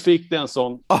och sen fick det en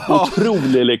sån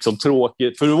otrolig liksom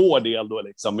tråkig, för vår del då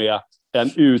liksom, med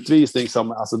en utvisning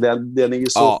som, alltså den är ju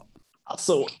så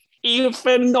alltså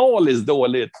infernaliskt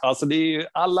dåligt. Alltså det är ju,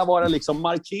 alla bara liksom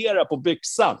markera på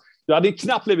byxan. Du hade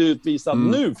knappt blivit utvisad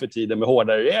nu för tiden med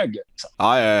hårdare regler.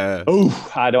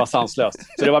 Ja. Det var sanslöst.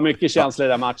 Så det var mycket känslor i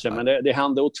den matchen, men det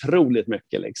hände otroligt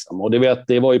mycket. Liksom. Och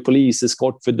det var ju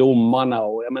poliseskort för domarna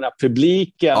och jag menar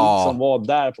publiken som var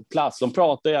där på plats. De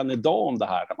pratar ju än idag om det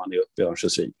här när man är uppe i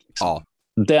Örnsköldsvik. Liksom. Ja.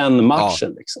 Den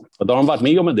matchen liksom. Och då har de varit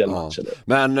med om en del matcher.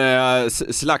 Men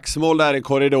slagsmål där i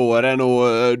korridoren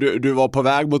och du var på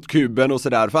väg mot kuben och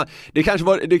sådär. Fan,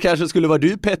 det kanske skulle vara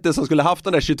du, Petter, som skulle haft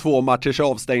de där 22 matchers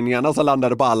avstängningarna som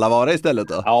landade på alla vara istället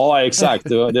då. Ja, exakt.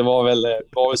 Det var väl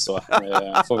så.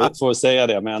 Får säga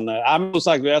det. Men som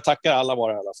sagt, jag tackar alla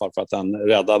vara i alla fall för att han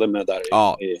räddade mig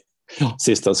där i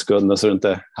sista sekunden så det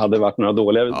inte hade varit några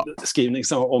dåliga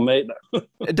skrivningar om mig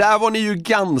där. Där var ni ju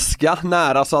ganska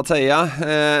nära så att säga.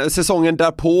 Säsongen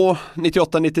därpå,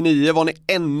 98-99, var ni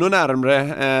ännu närmare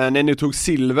när ni tog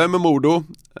silver med Modo.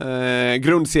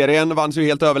 Grundserien vanns ju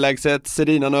helt överlägset,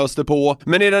 Sedina öste på.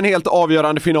 Men i den helt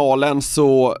avgörande finalen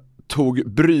så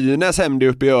tog Brynäs hem det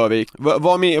upp i Övik.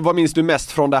 Vad minns du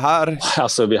mest från det här?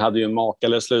 Alltså vi hade ju en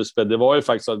makalös slutspel. Det var ju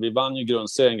faktiskt så att vi vann ju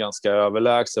grundserien ganska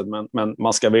överlägset. Men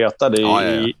man ska veta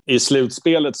det. I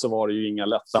slutspelet så var det ju inga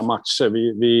lätta matcher.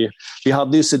 Vi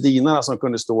hade ju Sedinarna som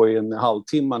kunde stå i en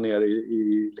halvtimme ner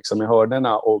i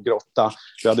hörnerna och grotta.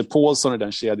 Vi hade Paulsson i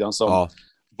den kedjan som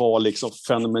var liksom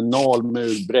fenomenal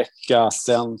murbräcka,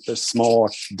 center,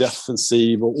 smart,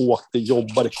 defensiv och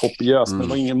jobbade kopiöst. Men det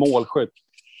var ingen målskytt.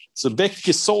 Så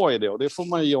Becky sa ju det och det får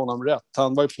man ju ge honom rätt.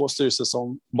 Han var ju på styrelsen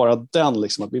som bara den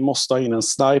liksom, att vi måste ha in en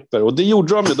sniper. Och det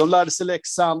gjorde de ju. De lärde sig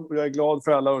läxan och jag är glad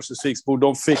för alla Örnsköldsviksbor.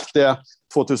 De fick det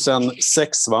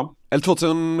 2006 va? Eller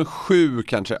 2007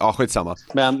 kanske. Ja, skitsamma.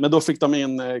 Men då fick de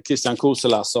in Christian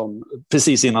Kusela som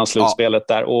precis innan slutspelet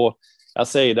där. Och jag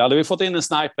säger det, hade vi fått in en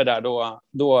sniper där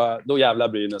då jävla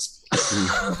Brynäs.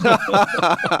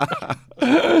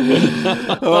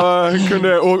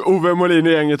 Kunde Ove Molin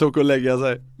i gänget åka och lägga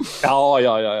sig. Ja,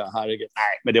 herregud.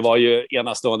 Nej, men det var ju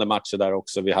enastående matcher där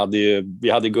också.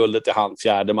 Vi hade guldet i hand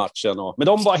fjärde matchen. Men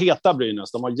de var heta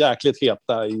Brynäs, de var jäkligt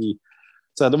heta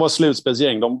det var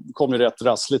slutspelsgäng. De kom ju rätt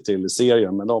rassligt till i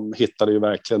serien, men de hittade ju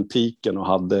verkligen piken och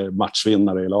hade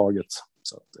matchvinnare i laget.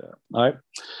 Så att, nej.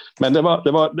 Men det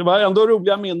var ändå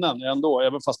roliga minnen ändå,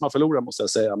 även fast man förlorar måste jag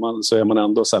säga. Så är man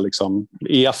ändå så här liksom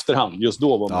i efterhand. Just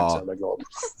då var man inte så jävla glad.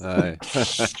 Nej.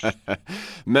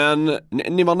 Men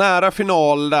ni var nära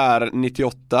final där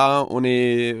 98 och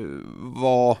ni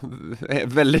var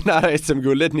väldigt nära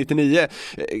SM-guldet 99.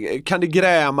 Kan det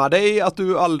gräma dig att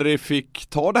du aldrig fick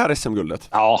ta det här SM-guldet?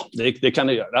 Ja, det kan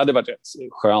det göra. Det hade varit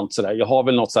rätt skönt sådär. Jag har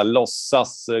väl något så här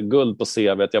låtsas guld på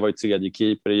CV. Jag var ju tredje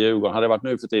keeper i Djurgården. Hade det varit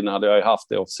nu för tiden hade jag ju haft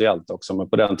det officiellt också, men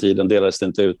på den tiden delades det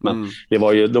inte ut. Men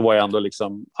då var jag ändå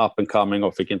liksom up and coming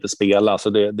och fick inte spela, så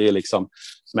det är liksom.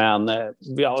 Men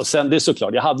och sen det är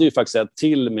såklart, jag hade ju faktiskt ett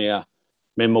till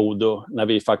med Modo när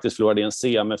vi faktiskt förlorade i en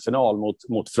semifinal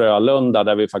mot Frölunda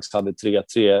där vi faktiskt hade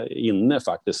 3-3 inne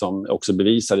faktiskt, som också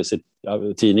bevisades i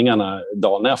tidningarna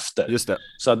dagen efter. Just det.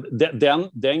 Så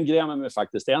den grämer mig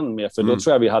faktiskt än mer, för då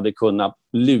tror jag vi hade kunnat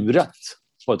lurat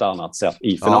på ett annat sätt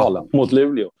i finalen mot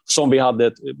Luleå, som vi hade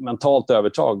ett mentalt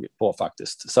övertag på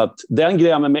faktiskt. Så att den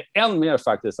grämer mig än mer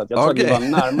faktiskt, att jag tror att vi var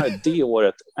närmare det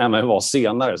året än vad vi var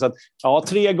senare. Så att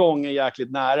 3 gånger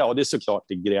jäkligt nära, och det är såklart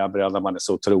det gräver när man är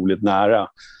så otroligt nära.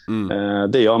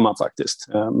 Det gör man faktiskt.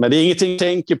 Men det är ingenting jag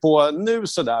tänker på nu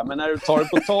sådär, men när du tar det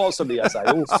på tal så blir jag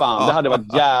såhär, fan, det hade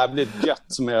varit jävligt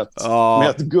gött med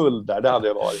ett guld där, det hade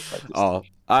det varit faktiskt. Ja.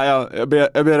 Jag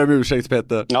ber om ursäkt,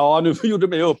 Peter. Ja, nu gjorde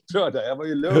mig upprörd. Jag var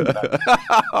ju lugn där.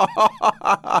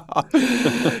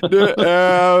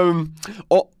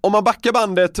 Om man backar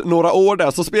bandet några år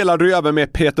där så spelade du även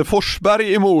med Peter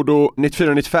Forsberg i Modo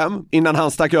 94-95 innan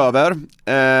han stack över.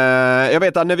 Jag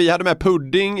vet att när vi hade med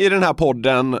Pudding i den här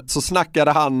podden så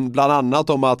snackade han bland annat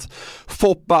om att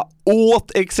Foppa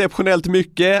åt exceptionellt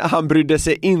mycket, han brydde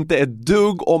sig inte ett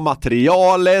dugg om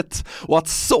materialet och att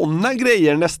sådana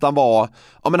grejer nästan var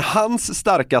hans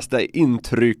starkaste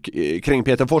intryck kring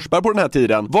Peter Forsberg på den här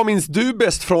tiden. Vad minns du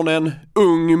bäst från en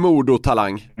ung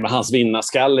Modo-talang? Hans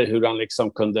vinnarskalle, hur han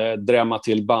liksom kunde drämma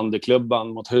till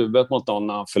bandyklubban mot huvudet mot någon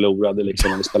när han förlorade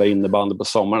liksom, när vi spelade innebandy på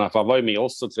sommaren. För han var ju med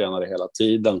oss och tränade hela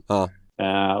tiden. Ja.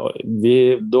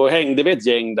 Då hängde vi ett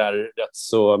gäng där rätt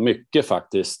så mycket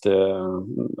faktiskt,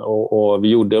 och vi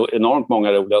gjorde enormt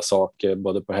många roliga saker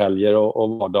både på helger och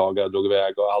vardagar, drog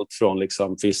iväg, och allt från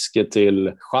liksom fiske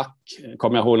till schack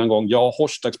Kommer jag ihåg en gång, jag och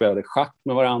Horstak spelade schack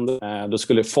med varandra. Då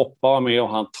skulle Foppa vara med och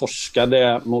han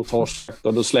torskade mot Horstak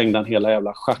och då slängde han hela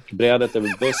jävla schackbrädet över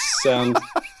bussen.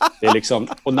 Det är liksom,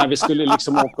 och när vi skulle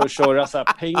liksom åka och köra så här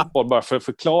paintball bara för att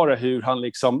förklara hur han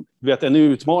liksom, vet, en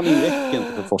utmaning räcker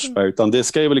inte för Forsberg, utan det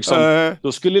ska ju liksom,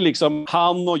 då skulle liksom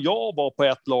han och jag vara på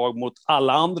ett lag mot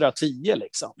alla andra 10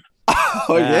 liksom.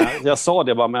 Jag sa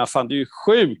det bara, men fan, det är ju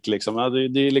sjukt liksom.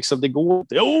 Det är liksom, det går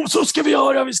inte. Jo, så ska vi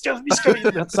göra, vi ska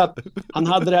så att han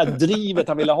hade det här drivet,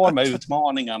 han ville ha de här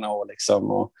utmaningarna och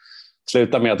liksom, och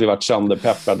sluta med att vi var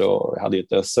sönderpeppade och hade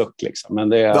inte en suck liksom. Men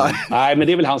nej, men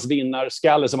det är väl hans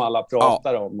vinnarskalle som alla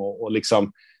pratar om och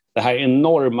liksom det här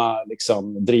enorma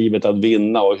liksom drivet att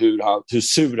vinna och hur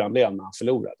sur han blev när han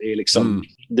förlorade. Det är liksom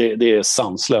det är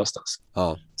sanslöst alltså.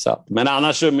 Så, men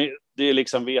annars det är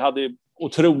liksom, vi hade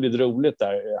otroligt roligt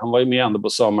där. Han var ju med ändå på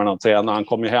sommaren och tränade. Han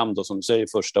kom ju hem då, som du säger,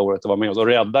 första året och var med oss och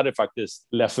räddade faktiskt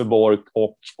Leffe Bork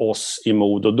och oss i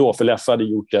Modo då. För Leffe hade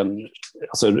gjort en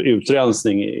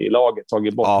utrensning i laget,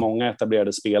 tagit bort många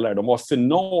etablerade spelare. De var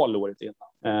final året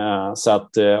innan. Så att,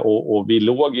 och vi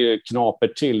låg ju knaper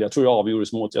till. Jag tror det avgjordes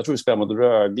jag tror vi spelade mot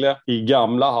Rögle i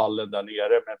gamla hallen där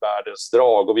nere med världens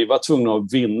drag. Och vi var tvungna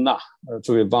att vinna. Jag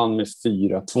tror vi vann med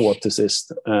 4-2 till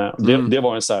sist. Det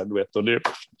var en så här, du vet, och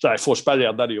Forsberg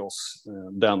räddade ju oss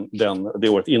det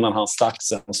året innan han stack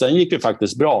sen. Och sen gick det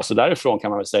faktiskt bra. Så därifrån kan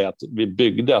man väl säga att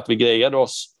vi grejade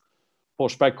oss.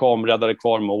 Forsberg kom, räddade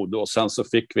kvar Modo och sen så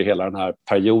fick vi hela den här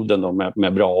perioden då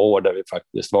med bra år där vi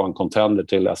faktiskt var en contender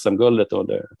till SM-guldet och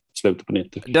det slutet på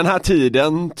 90. Den här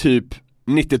tiden, typ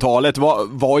 90-talet,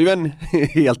 var ju en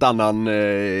helt annan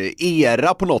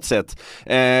era på något sätt.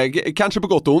 Kanske på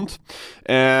gott och ont.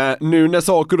 Nu när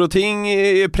saker och ting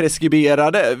är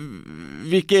preskriberade,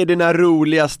 vilka är dina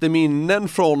roligaste minnen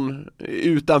från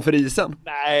utanför isen?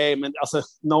 Nej, men alltså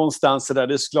någonstans där,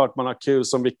 det är klart man har kul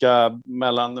som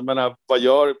vad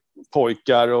gör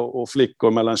pojkar och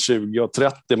flickor mellan 20 och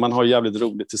 30? Man har jävligt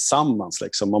roligt tillsammans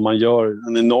liksom, och man gör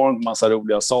en enorm massa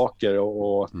roliga saker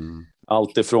och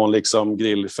allt ifrån liksom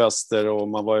grillfester och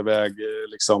man var iväg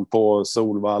liksom på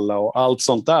Solvalla och allt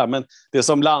sånt där. Men det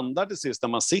som landar till sist när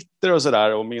man sitter och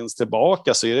sådär och minns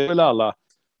tillbaka, så är det väl alla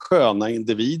sköna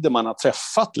individer man har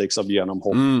träffat liksom genom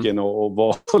hockeyn och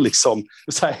var liksom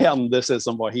så här händelser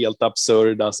som var helt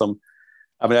absurda som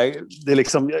det är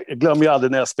liksom, jag glömmer ju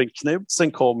aldrig när Espen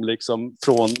Knudsen kom liksom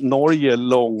från Norge,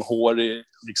 långhårig,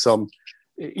 liksom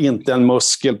inte en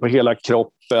muskel på hela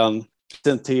kroppen,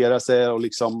 presentera sig och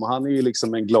liksom, han är ju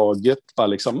liksom en glad guppa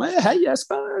liksom, hej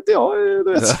Espen, ja,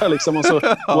 du vet så liksom, och så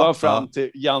går han fram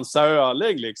till Jansa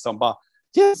Öling liksom, bara,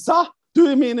 Jansa,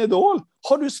 du är min idol,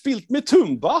 har du spilt med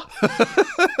Tumba?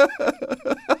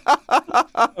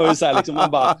 Och så här liksom,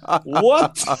 man bara,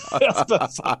 what?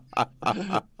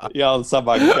 Jansa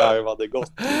bara garvade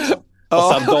gott liksom.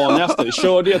 Och sen dagen efter, vi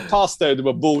körde ett pass där ute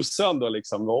på Bosön då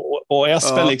liksom, och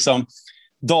Espen liksom,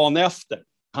 dagen efter,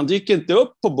 han dyker inte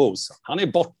upp på Bosön, han är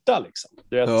borta liksom.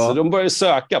 Så de börjar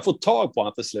söka, få tag på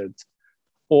honom till slut.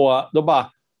 Och då bara,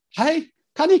 hej,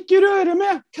 kan inte röra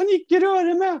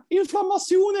med,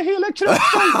 inflammation i hela kroppen.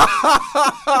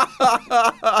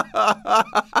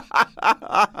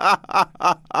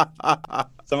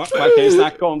 Så man kan ju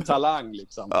snacka om talang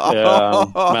liksom.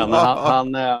 Men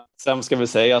han sen ska vi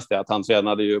säga det att han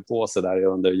tränade ju på sig där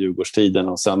under Djurgårdstiden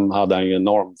och sen hade han ju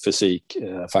enorm fysik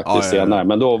faktiskt senare.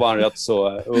 Men då var han rätt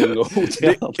så ung och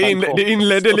otränad. Det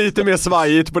inledde lite mer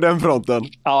svajigt på den fronten.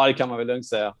 Ja, det kan man väl lugnt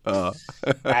säga.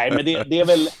 Nej, men det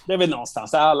är väl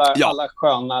någonstans alla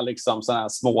sköna liksom såna här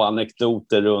små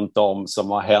anekdoter runt om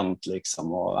som har hänt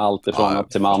liksom, och allt ifrån att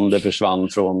Timander försvann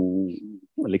från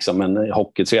liksom en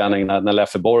hockeyträning när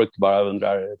Leffe Bork bara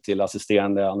undrar till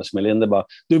assisterande Anders Melinder bara,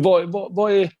 du,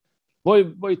 vad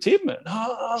är Timmer?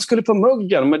 Han skulle på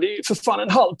muggen, men det är ju för fan en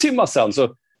halvtimme sedan, så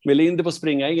Melinder får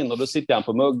springa in och då sitter han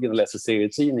på muggen och läser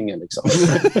serietidningen liksom.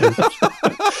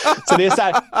 Så det är så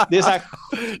här, det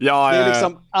är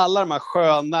liksom alla de här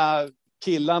sköna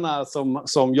killarna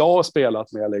som jag har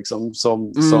spelat med liksom,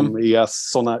 som är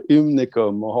såna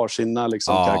unikum och har sina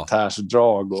liksom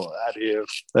karaktärsdrag, och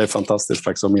det är fantastiskt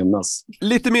faktiskt att minnas.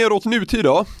 Lite mer åt nutid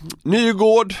då.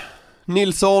 Nygård,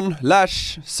 Nilsson,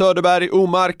 Lash, Söderberg,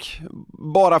 Omark,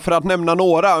 bara för att nämna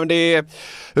några. Det är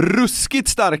ruskigt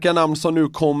starka namn som nu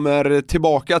kommer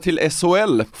tillbaka till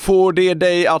SHL. Får det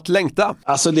dig att längta?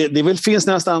 Alltså det finns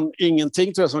nästan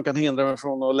ingenting tror jag som kan hindra mig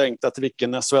från att längta till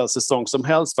vilken SHL-säsong som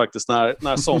helst faktiskt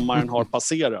när sommaren har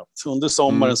passerat. Under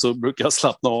sommaren så brukar jag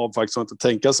slappna av faktiskt och inte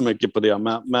tänka så mycket på det.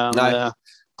 Men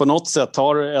på något sätt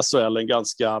har SHL en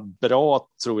ganska bra,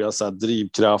 tror jag, så här,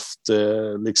 drivkraft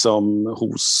liksom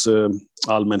hos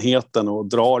allmänheten och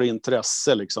drar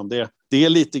intresse. Liksom. Det är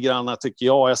lite grann, tycker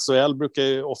jag, SHL brukar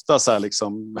ju ofta så här,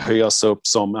 liksom, höjas upp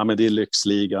som, ja men det är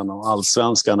lyxligan och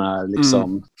allsvenskan är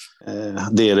liksom,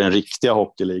 det är den riktiga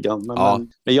hockeyligan.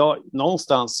 Men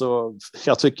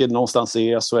jag tycker någonstans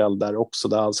är SHL där också,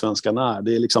 där allsvenskan är.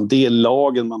 Det är liksom, det är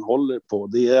lagen man håller på.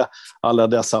 Det är alla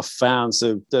dessa fans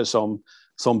ute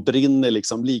som brinner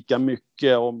liksom lika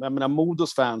mycket. Och, jag menar,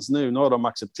 Modos fans nu har de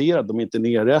accepterat, de är inte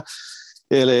nere.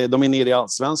 Eller de är nere i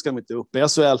allsvenskan, de är inte uppe i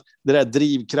SHL. Det där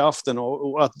drivkraften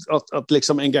och att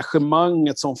liksom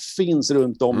engagemanget som finns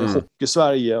runt om i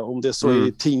hockey-Sverige, om det är så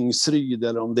i Tingsryd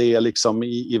eller om det är liksom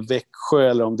i Växjö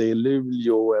eller om det är i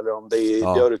Luleå eller om det är i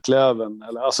Björklöven.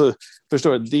 Eller, alltså,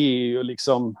 förstår du, det är ju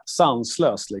liksom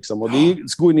sanslöst. Liksom. Och det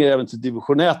går ner även till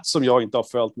division 1 som jag inte har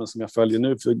följt, men som jag följer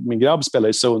nu, för min grabb spelar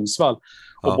i Sundsvall.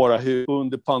 Och bara hur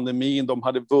under pandemin de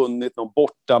hade vunnit någon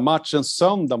bortamatch en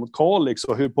söndag mot Kalix,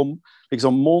 och hur på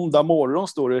liksom måndag morgon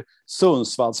står det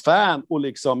Sundsvalls-fan och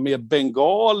liksom med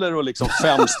bengaler och liksom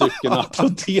 5 stycken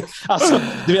applåder. Alltså,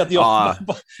 du vet,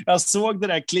 jag såg det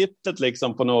där klippet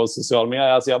liksom på någon social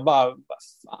media. Alltså jag bara,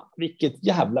 vilket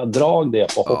jävla drag det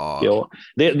är på hockey. Och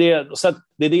så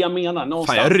det är det jag menar.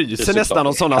 Någonstans, jag ryser nästan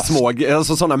om sådana små,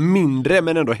 alltså sådana mindre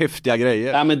men ändå häftiga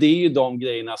grejer. Ja, men det är ju de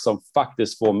grejerna som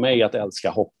faktiskt får mig att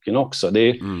älska hockeyn också.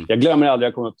 Jag glömmer aldrig,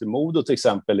 jag kom upp till Modo till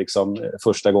exempel liksom,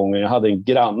 första gången. Jag hade en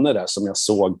granne där som jag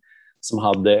såg som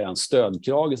hade en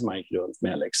stödkrage som han gick runt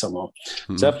med. Liksom.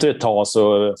 Så efter ett tag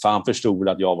så han förstod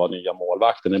att jag var nya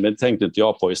målvakten. Men det tänkte inte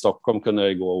jag på. I Stockholm kunde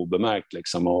det gå obemärkt.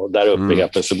 Liksom. Och där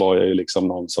uppe så var jag ju liksom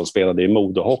någon som spelade i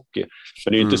Modo-hockey.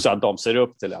 Men det är ju inte så att de ser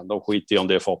upp till en. De skiter ju om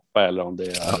det är Foppa eller om det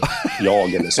är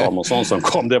jag eller Samuelsson som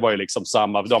kom. Det var ju liksom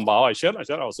samma. De bara, tjena.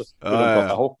 Och så de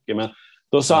prata hockey. Men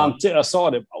då sa han, jag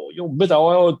sa det, jobbigt,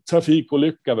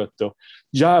 trafikolycka, vet du.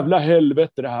 Jävla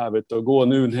helvete det här, vet du. Gå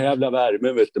nu en jävla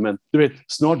värme, vet du. Men du vet,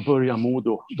 snart börjar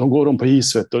Modo. De går på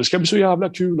is, vet du. Det ska bli så jävla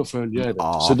kul att följa det.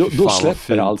 Så då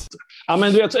släpper allt. Ja,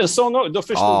 men du vet, då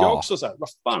förstod jag också så här, vad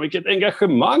fan, vilket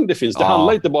engagemang det finns. Det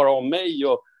handlar inte bara om mig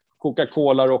och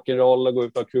Coca-Cola, rock'n'roll och gå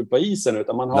ut och ha kul på isen,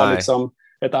 utan man har liksom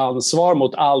ett ansvar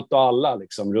mot allt och alla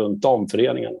liksom, runt om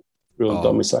föreningarna. Runt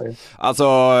om i Sverige. Alltså,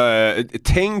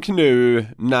 tänk nu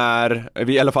när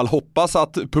vi i alla fall hoppas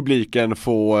att publiken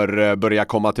får börja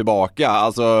komma tillbaka.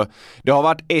 Alltså, det har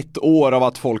varit 1 år av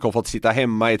att folk har fått sitta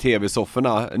hemma i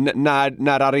tv-sofforna.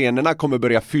 När arenorna kommer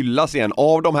börja fyllas igen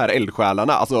av de här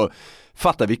eldsjälarna. Alltså,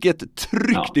 fatta vilket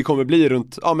tryck det kommer bli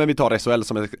runt, men vi tar SHL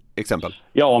som ett exempel.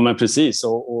 Ja, men precis.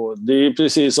 Och det är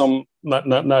precis som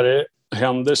när det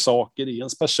händer saker i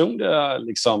ens personliga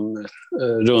liksom,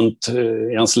 runt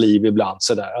ens liv ibland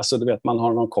sådär. Alltså du vet, man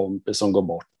har någon kompis som går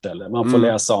bort eller man får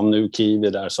läsa om nu Kiwi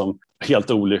där som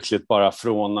helt olyckligt bara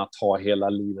från att ha hela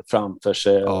livet framför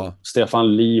sig.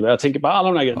 Stefan Liv, jag tänker på alla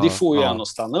de här grejerna, det får ju en att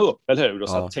stanna upp, eller hur? Och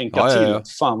så att tänka till att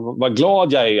fan vad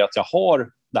glad jag är att jag har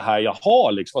det här jag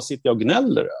har, liksom. Vad sitter jag och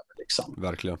gnäller över liksom?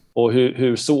 Verkligen. Och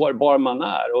hur sårbar man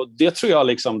är. Och det tror jag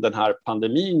liksom den här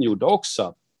pandemin gjorde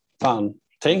också. Fan,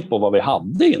 tänk på vad vi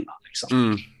hade innan.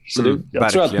 Liksom. Så jag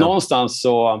tror att någonstans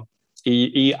så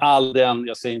i all den,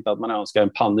 jag säger inte att man önskar en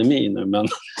pandemi nu,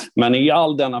 men i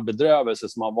all denna bedrövelse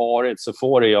som har varit så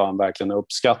får jag verkligen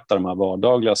uppskatta de här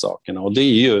vardagliga sakerna. Och det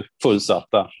är ju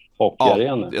fullsatta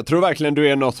hockeyarenor. Jag tror verkligen du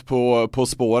är något på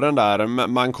spåren där.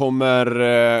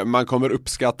 Man kommer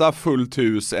uppskatta fullt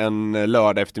hus en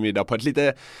lördag eftermiddag på ett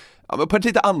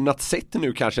lite annat sätt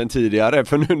nu kanske än tidigare.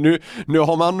 För nu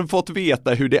har man fått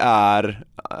veta hur det är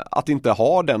att inte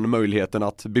ha den möjligheten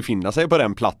att befinna sig på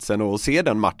den platsen och se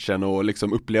den matchen och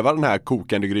liksom uppleva den här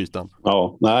kokande grytan.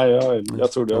 Ja, nej,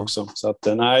 jag tror det också. Så att,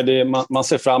 nej, man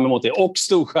ser fram emot det. Och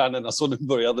storstjärnorna, så det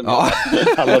började med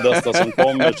alla dessa som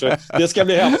kommer. Så det ska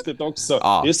bli häftigt också.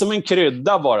 Det är som en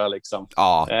krydda bara liksom.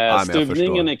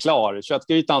 Stuvningen är klar.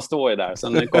 Köttgrytan står ju där.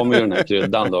 Sen kommer ju den här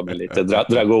kryddan då med lite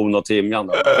dragon och timjan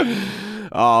då.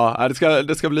 Ja,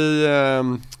 det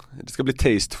ska bli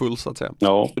tasteful så att säga.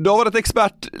 Ja. Du har varit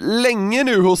expert länge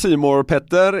nu hos C More,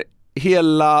 Petter.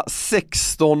 Hela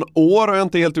 16 år och jag är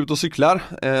inte helt ute och cyklar.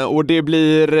 Och det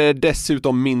blir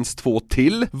dessutom minst 2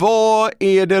 till. Vad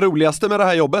är det roligaste med det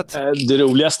här jobbet? Det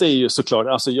roligaste är ju såklart,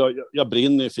 alltså jag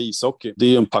brinner för ishockey. Det är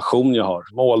ju en passion jag har.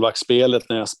 Målvaktsspelet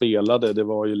när jag spelade, det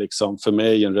var ju liksom för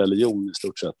mig en religion i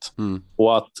stort sett.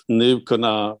 Och att nu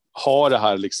kunna ha det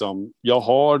här liksom, jag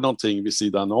har någonting vid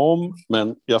sidan om,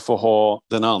 men jag får ha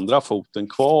den andra foten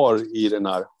kvar i den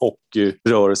här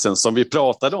hockeyrörelsen som vi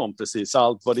pratade om precis,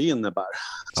 allt vad det innebär.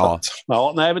 Så att,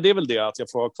 men det är väl det att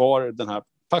jag får ha kvar den här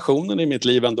passionen i mitt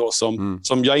liv ändå som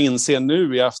jag inser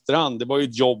nu i efterhand. Det var ju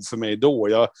ett jobb för mig då.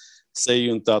 Jag säger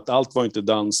ju inte att allt var inte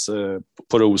dans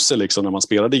på rosor liksom när man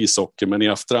spelade ishockey, men i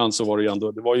efterhand så var det ju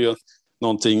ändå, det var ju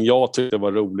någonting jag tyckte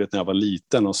var roligt när jag var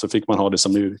liten, och så fick man ha det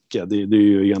som yrke. Det är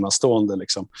ju enastående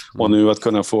liksom. Och nu att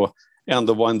kunna få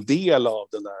ändå vara en del av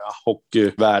den där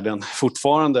hockeyvärlden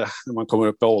fortfarande när man kommer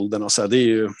upp i åldern och så här,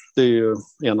 det är ju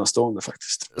enastående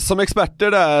faktiskt. Som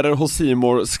experter där hos C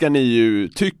More ska ni ju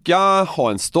tycka,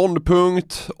 ha en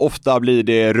ståndpunkt, ofta blir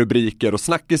det rubriker och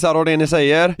snackisar av det ni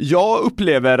säger. Jag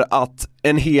upplever att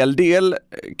en hel del,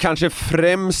 kanske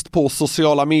främst på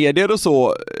sociala medier och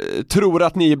så, tror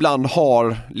att ni ibland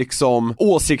har liksom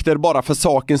åsikter bara för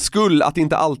sakens skull, att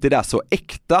inte alltid är så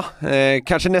äkta.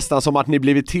 Kanske nästan som att ni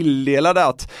blivit tilldelade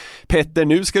att Petter,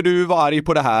 nu ska du vara arg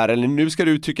på det här, eller nu ska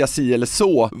du tycka si eller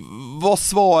så. Vad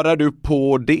svarar du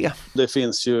på det? Det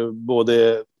finns ju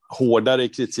både hårdare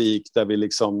kritik där vi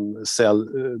liksom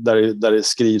där det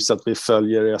skrivs att vi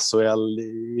följer SHL,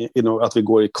 att vi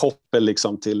går i koppel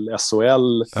liksom till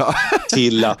SHL,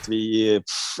 till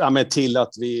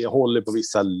att vi håller på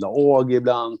vissa lag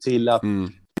ibland, till att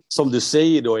som du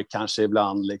säger då är kanske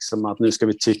ibland liksom att nu ska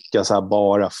vi tycka så här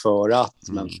bara för att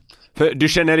men för du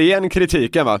känner igen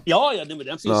kritiken, va? Ja, men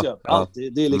den finns ju överallt.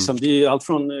 Det är liksom, det är allt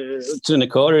från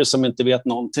krönikörer som inte vet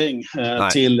någonting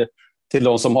till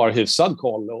de som har hyfsad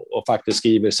koll och faktiskt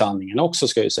skriver sanningen också,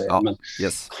 ska jag ju säga. Ja, men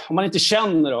om man inte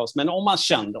känner oss, men om man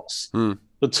kände oss,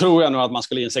 då tror jag nog att man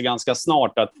skulle inse ganska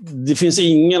snart att det finns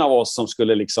ingen av oss som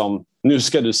skulle liksom, nu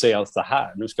ska du säga så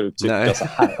här, nu ska du tycka så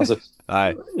här. Alltså,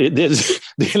 det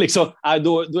är liksom,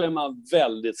 då är man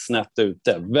väldigt snett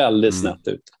ute, snett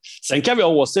ute. Sen kan vi ha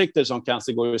åsikter som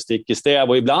kanske går stick i stäv,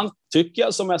 och ibland tycker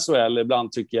jag som SHL,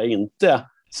 ibland tycker jag inte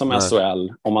som SHL,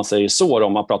 om man säger så,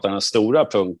 om man pratar den stora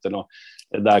punkten, och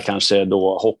där kanske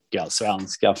då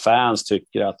svenska fans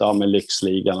tycker att med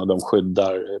lyxligan och de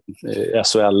skyddar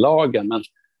SHL-lagen, men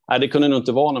det kunde nog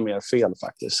inte vara något mer fel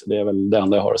faktiskt. Det är väl det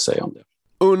enda jag har att säga om det.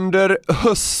 Under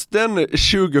hösten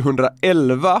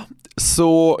 2011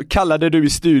 så kallade du i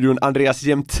studion Andreas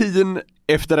Jämtin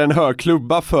efter en hög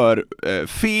klubba för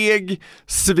feg,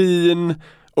 svin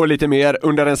och lite mer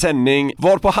under en sändning,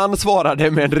 varpå han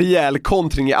svarade med en rejäl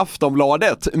kontring i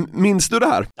Aftonbladet. Minns du det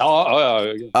här?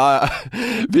 Ja.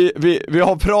 Vi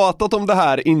har pratat om det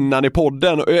här innan i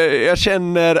podden, och jag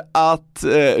känner att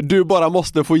du bara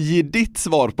måste få ge ditt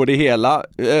svar på det hela.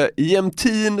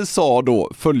 Jämtin sa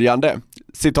då följande,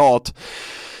 citat: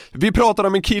 "Vi pratar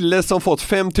om en kille som fått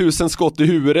 5000 skott i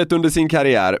huvudet under sin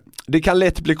karriär. Det kan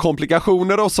lätt bli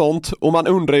komplikationer och sånt, och man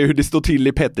undrar ju hur det står till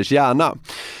i Petters hjärna.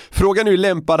 Frågan är hur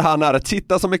lämpad han är att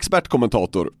sitta som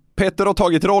expertkommentator. Petter har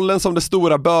tagit rollen som det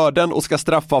stora börden och ska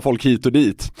straffa folk hit och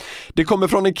dit. Det kommer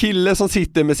från en kille som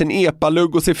sitter med sin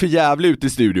epalugg och ser för jävligt ut i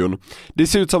studion. Det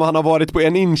ser ut som han har varit på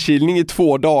en inkilning i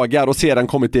 2 dagar och sedan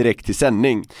kommit direkt till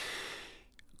sändning.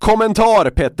 Kommentar,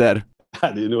 Petter." Det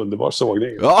är en underbar sågning.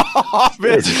 Ja,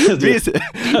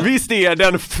 visst är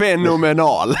den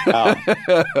fenomenal.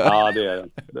 Ja, det är den.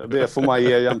 Det får man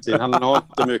ge Jämtin. Han har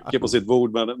inte mycket på sitt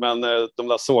bord, men de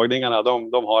där sågningarna,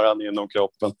 de har han inom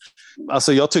kroppen.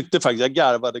 Alltså jag tyckte faktiskt, jag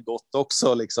garvade gott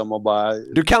också liksom, och bara...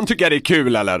 Du kan tycka det är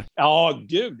kul, eller? Ja,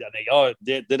 gud.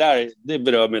 Det där, det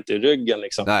berör mig inte i ryggen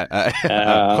liksom. Nej.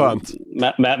 Skönt.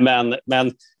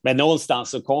 Men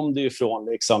någonstans så kom det ju ifrån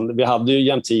liksom, vi hade ju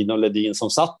Jämtin och Ledin som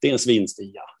satt i en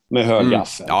svinstia med hög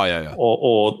gaffel. Ja.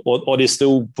 Och det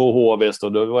stod på HV,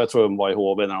 och då, jag tror de var i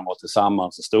HV när de var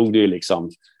tillsammans, så stod det ju liksom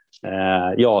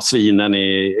svinen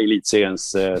i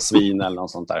elitseriens svin eller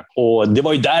något sånt där. Och det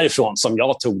var ju därifrån som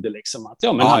jag tog det liksom, att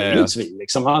han är ju ett svin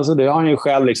liksom. Alltså, det har han ju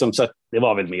själv liksom, så det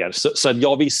var väl mer. Så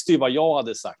jag visste ju vad jag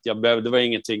hade sagt.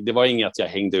 Det var inget att jag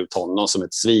hängde ut honom som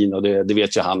ett svin, och det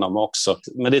vet ju han om också.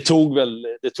 Men det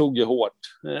tog ju hårt.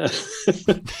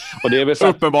 Och det är väl för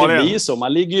att det blir så.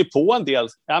 Man ligger ju på en del.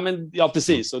 Ja,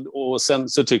 precis. Och sen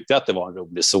så tyckte jag att det var en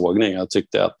rolig sågning. Jag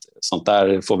tyckte att sånt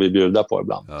där får vi bjuda på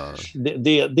ibland. Ja.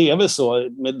 Det är väl så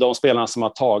med de spelarna som har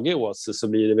tagit åt sig, så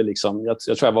blir det väl liksom, jag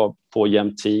tror jag var på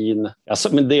Jämtin.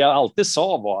 Men det jag alltid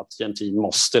sa var att Jämtin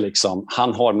måste liksom,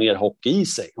 han har mer hockey i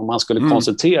sig. Om han skulle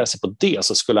koncentrera sig på det,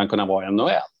 så skulle han kunna vara NHL.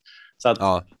 Så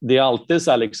att det är alltid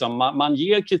så här liksom, man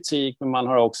ger kritik, men man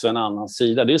har också en annan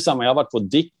sida. Det är samma, jag har varit på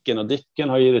Dicken, och Dicken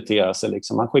har irriterat sig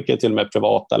liksom. Han skickar till och med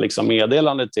privata liksom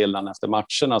meddelande till han efter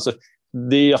matcherna. Alltså,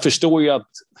 jag förstår ju att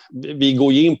vi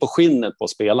går in på skinnet på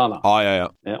spelarna.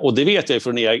 Ja. Och det vet jag ju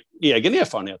från egen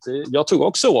erfarenhet. Jag tog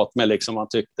också åt mig liksom, man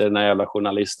tyckte när jävla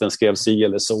journalisten skrev si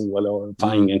eller så, eller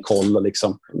fan ingen koll och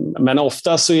liksom. Men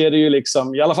ofta så är det ju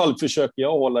liksom, i alla fall försöker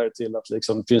jag hålla det till att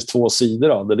liksom, det finns 2 sidor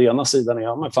av det. Den ena sidan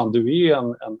är, men fan, du är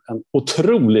en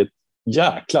otroligt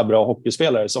jäkla bra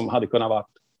hockeyspelare som hade kunnat vara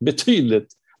betydligt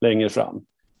längre fram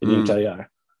i din karriär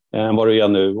än vad du är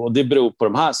nu. Och det beror på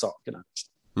de här sakerna.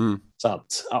 Så att,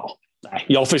 ja, nej,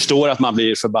 jag förstor att man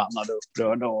blir förbannad och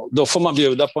upprörd. Och då får man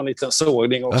bjuda på en liten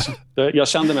sågning också. Jag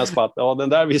kände mest på att den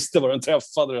där visste vad den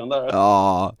träffade. Den där.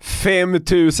 Ja,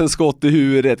 5000 skott i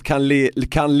huvudet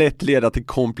kan lätt leda till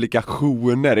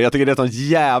komplikationer. Jag tycker det är ett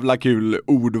jävla kul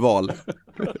ordval.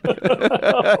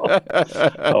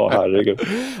 Ja, herregud.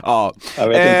 Ja. Jag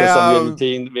vet inte som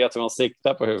Jultin vet hur man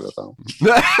siktar på huvudet.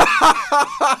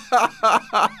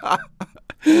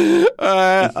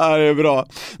 Ja, det är bra.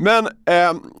 Men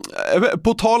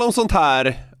på tal om sånt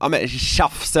här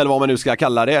tjafs eller vad man nu ska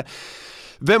kalla det,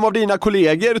 vem av dina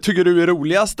kollegor tycker du är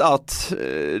roligast att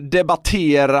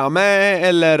debattera med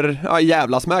eller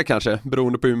jävlas med kanske,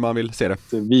 beroende på hur man vill se det?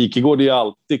 Wikegård är ju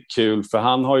alltid kul för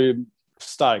han har ju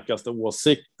starkaste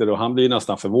åsikter och han blir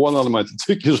nästan förvånad om man inte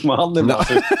tycker som han är.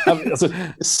 Alltså,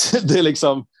 det är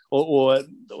liksom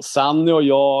och Sanny och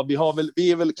jag,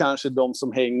 vi är väl kanske de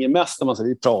som hänger mest när man säger,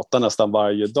 vi pratar nästan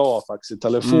varje dag faktiskt i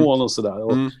telefon och sådär.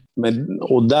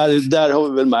 Och där har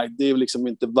vi väl märkt, det är liksom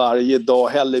inte varje dag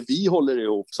heller vi håller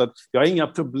ihop. Så att jag har inga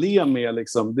problem med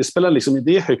liksom, det spelar liksom,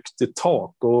 det är högt i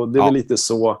tak och det är väl lite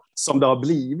så som det har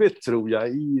blivit tror jag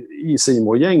i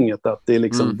Simor-gänget, att det är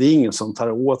liksom, det är ingen som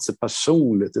tar åt sig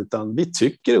personligt utan vi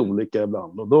tycker olika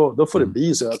ibland och då får det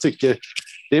bli så. Jag tycker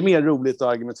det är mer roligt att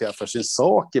argumentera för sin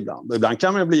sak ibland. Och ibland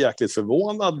kan man bli jäkligt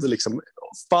förvånad. Liksom,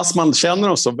 fast man känner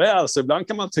dem så väl. Så ibland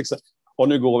kan man tycka och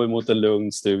nu går vi mot en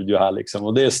lugn studio här. Liksom,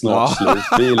 och det är snart slut.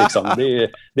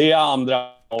 Det är andra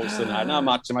pausen här. Den här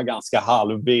matchen var ganska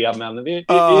halv-B. Men vi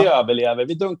överlever.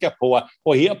 Vi dunkar på.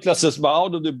 Och helt plötsligt så bara,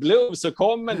 då du blue så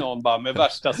kommer någon bara med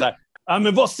värsta så här. Ja,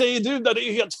 men vad säger du där? Det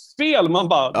är helt fel. Man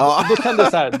bara, då kan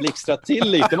det så här blixtra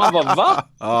till lite. Man bara, va?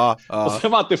 Och så är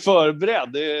man inte förberedd.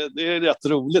 Det är rätt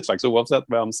roligt faktiskt, oavsett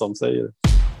vem som säger det.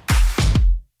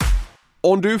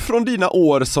 Om du från dina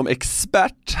år som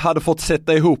expert hade fått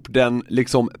sätta ihop den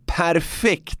liksom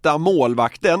perfekta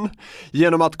målvakten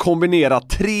genom att kombinera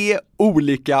 3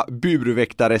 olika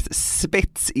burväktares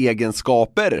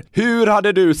spetsegenskaper, hur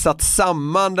hade du satt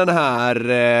samman den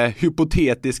här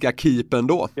hypotetiska keepen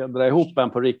då? Ska jag dra ihop en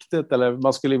på riktigt eller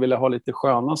man skulle vilja ha lite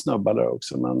sköna snubbar där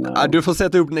också? Men, du får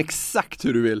sätta ihop den exakt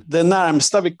hur du vill. Det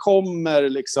närmsta vi kommer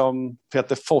liksom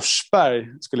Peter Forsberg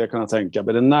skulle jag kunna tänka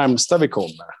mig. Det närmsta vi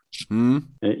kommer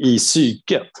i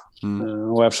psyket.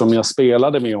 Och eftersom jag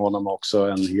spelade med honom också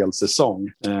en hel säsong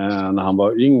när han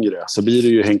var yngre så blir det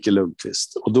ju Henke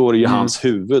Lundqvist. Och då är det ju hans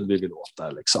huvud vi vill åt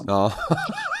där liksom.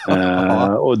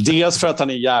 Och dels för att han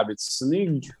är jävligt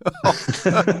snygg.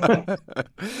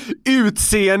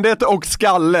 Utseendet och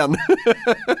skallen.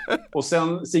 Och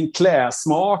sen sin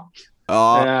kläsmak.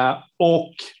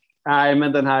 Och nej,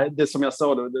 men den här, det som jag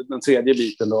sa då, den tredje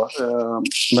biten då.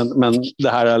 Men det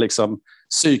här är liksom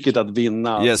psyket att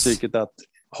vinna, psyket att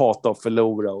hata och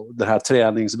förlora och den här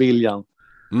träningsviljan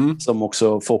som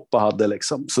också Foppa hade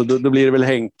liksom. Så då blir det väl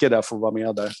Henke där för att vara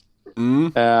med där.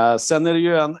 Sen är det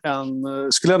ju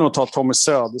skulle jag nog ta Tommy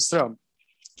Söderström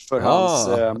för hans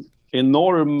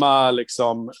enorma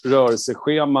liksom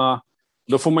rörelseschema.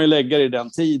 Då får man ju lägga det i den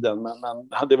tiden,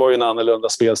 men det var ju en annorlunda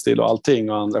spelstil och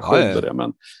allting och andra skydd och det.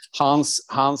 Men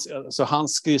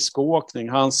hans skridskoåkning,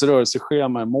 hans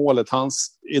rörelseschema i målet,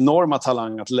 hans enorma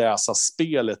talang att läsa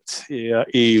spelet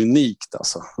är unikt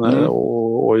alltså.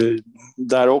 Och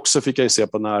där också fick jag ju se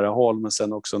på nära håll, men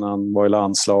sen också när han var i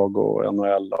landslag och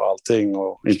NHL och allting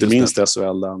och inte minst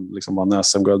SHL där han liksom var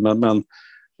SM-guld, men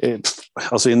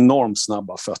alltså enormt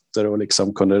snabba fötter och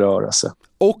liksom kunde röra sig.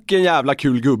 Och en jävla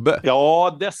kul gubbe.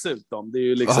 Ja, dessutom. Det är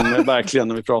ju liksom verkligen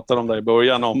när vi pratade om det i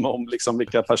början om liksom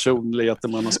vilka personligheter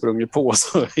man har sprungit på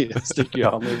så sticker ju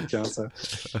han ut kan jag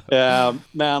säga.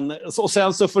 Men och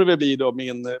sen så får det väl bli då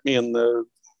min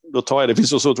då tar jag det. Det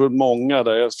finns så otroligt många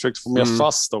där. Jag försökt få med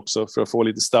fast också för att få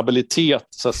lite stabilitet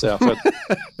så att säga. För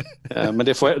att, men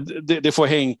det får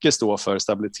Henke stå för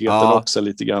stabiliteten också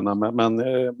lite grann.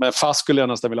 Men fast skulle jag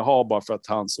nästan vilja ha bara för att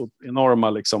hans enorma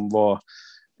liksom var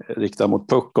riktad mot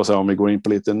puck och så om vi går in på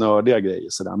lite nördiga grejer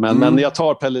sådär. Men jag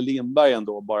tar Pelle Lindberg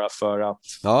ändå bara för att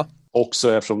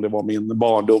också eftersom det var min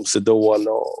barndomsidol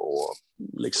och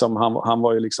liksom, han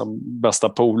var ju liksom bästa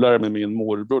polare med min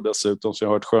morbror dessutom, så jag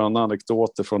har hört sköna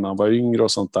anekdoter från när han var yngre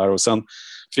och sånt där. Och sen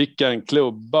fick jag en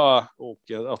klubba och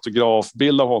en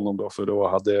autografbild av honom då, för då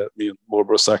hade min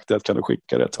morbror sagt att kan du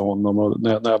skicka det till honom och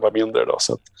när jag var mindre då.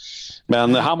 Så att,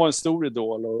 men han var en stor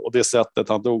idol och det sättet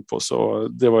han dog på, så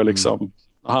det var liksom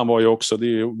han var ju också, det är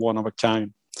ju one of a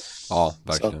kind. Ja,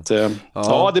 verkligen. Så att,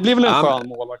 ja, det blir väl en skön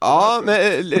målvakt. Ja, men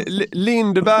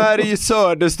Lindberg,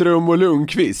 Söderström och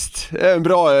Lundqvist. En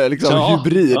bra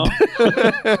hybrid. Ja.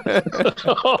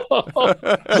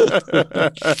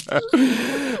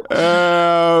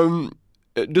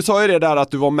 Du sa ju det där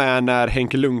att du var med när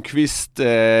Henke Lundqvist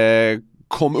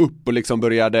kom upp och liksom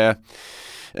började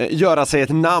göra sig ett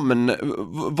namn.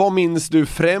 Vad minns du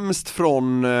främst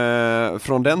från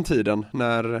den tiden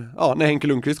när Henke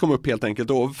Lundqvist kom upp helt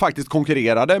enkelt och faktiskt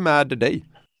konkurrerade med dig?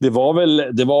 Det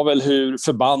var väl hur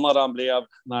förbannad han blev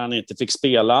när han inte fick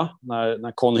spela.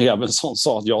 När Conny Evensson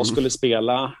sa att jag skulle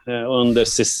spela under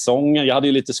säsongen. Jag hade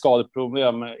ju lite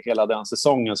skadeproblem hela den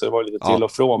säsongen, så det var lite till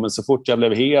och från. Men så fort jag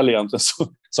blev hel egentligen så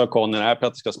sa Conny, nej,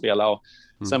 Petter ska spela. Och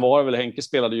sen var det väl, Henke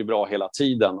spelade ju bra hela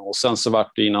tiden. Och sen så var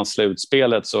det innan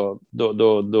slutspelet, så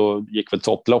då gick väl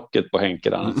topplocket på Henke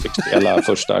där han fick spela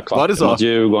första kvarten mot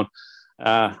Djurgården.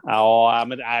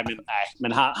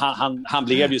 Men han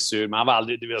blev ju sur, men han var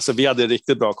aldrig, alltså, vi hade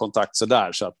riktigt bra kontakt så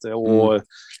där, så att, och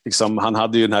liksom, han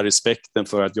hade ju den här respekten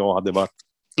för att jag hade varit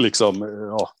liksom,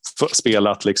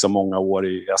 spelat liksom många år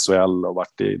i SHL och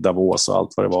varit i Davos och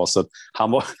allt vad det var, så att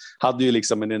han hade ju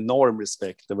liksom en enorm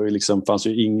respekt. Det var ju liksom, fanns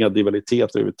ju inga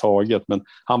rivaliteter överhuvudtaget, men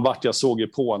jag såg ju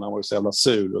på när han var så jävla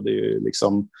sur, och det är ju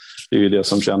liksom, det är ju det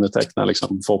som kännetecknar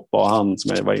liksom Foppa och han,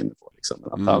 som jag var inne på liksom,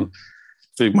 att han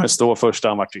fick man stå först,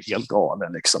 han var ju helt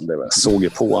galen liksom. Det såg ju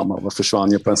på honom, man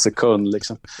försvann ju på en sekund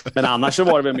liksom. Men annars så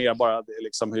var det väl mer bara det,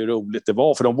 liksom, hur roligt det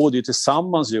var, för de bodde ju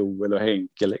tillsammans, Joel och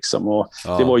Henke liksom. Och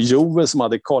det var Joel som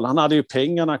hade koll, han hade ju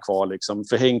pengarna kvar liksom,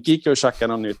 för Henke gick och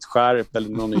tjackade någon nytt skärp eller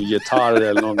någon ny gitarr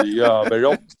eller någon ny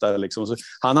överrock där liksom. Så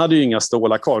han hade ju inga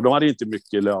stålar kvar, de hade ju inte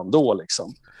mycket lön då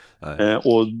liksom.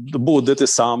 Och de bodde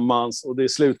tillsammans, och det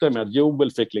slutade med att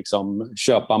Joel fick liksom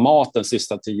köpa mat den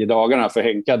sista 10 dagarna, för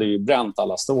Henke hade ju bränt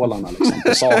alla stålarna liksom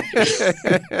på saker.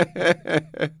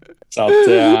 Så att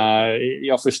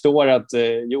jag förstår att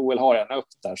Joel har en upp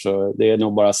där, så det är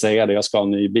nog bara att säga det, jag ska ha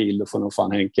en ny bil, då får nog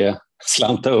fan Henke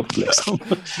slanta upp liksom.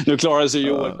 Nu klarar sig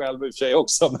Joel själv i och för sig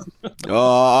också.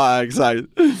 Ja, exakt.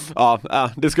 Ja,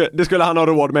 det skulle han ha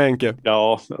råd med, Henke.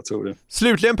 Ja, jag tror det.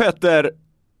 Slutligen, Petter,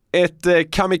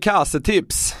 ett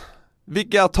kamikaze-tips.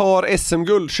 Vilka tar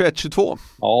SM-guld 21-22?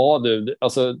 Ja,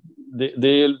 alltså det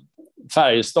är ju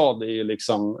Färjestad, det är ju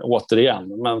liksom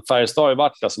återigen, men Färjestad har ju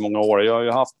varit där så många år. Jag har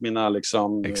ju haft mina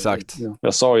liksom... Exakt.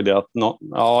 Jag sa ju det att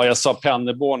jag sa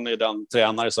Pennerborn är den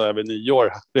tränare, så över 9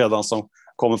 år redan, som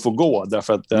kommer få gå,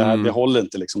 därför att det håller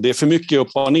inte liksom. Det är för mycket upp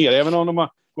och ner, även om de har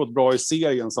gått bra i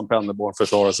serien, som Pennerborn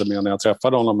försvarar sig med när jag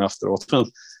träffade honom efteråt.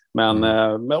 Men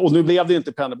och nu blev det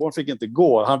inte, Pennerborn fick inte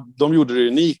gå. De gjorde det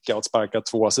unika att sparka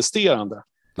 2 assisterande.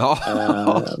 Ja.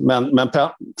 Men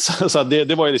så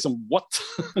det var ju liksom what?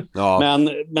 Ja.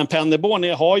 Men Pennerborn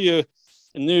har ju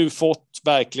nu fått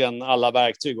verkligen alla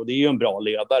verktyg, och det är ju en bra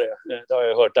ledare. Det har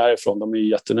jag hört därifrån. De är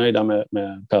jättenöjda med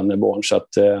Pennerborn, så att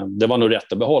det var nog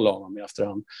rätt att behålla honom i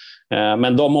efterhand.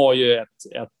 Men de har ju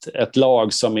ett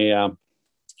lag som är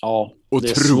det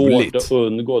är svårt att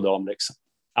undgå dem liksom.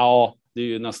 Ja, det är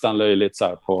ju nästan löjligt så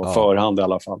här på förhand i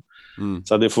alla fall.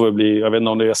 Så det får bli, jag vet inte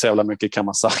om det är så jävla mycket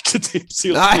Kawasaki-tips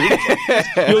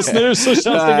just nu så känns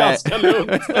det ganska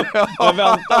lugnt. Jag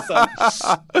väntar sen.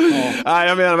 Nej,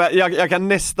 jag menar, jag kan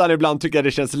nästan ibland tycka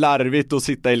det känns larvigt att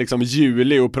sitta i liksom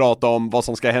juli och prata om vad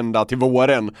som ska hända till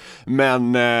våren.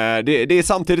 Men det är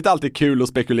samtidigt alltid kul att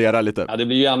spekulera lite. Ja, det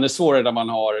blir ju ännu svårare när man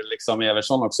har liksom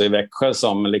Everson också i Växjö,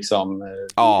 som liksom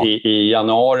i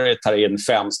januari tar in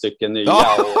 5 stycken nya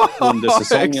och under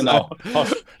säsongen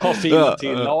har fint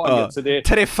till laget. Så det...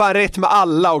 Träffa rätt med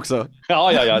alla också.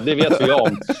 Ja, det vet vi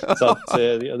om. Så att,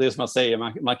 det är som man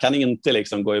säger, man kan inte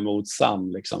liksom gå emot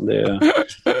Sam. Liksom. Det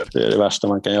är det värsta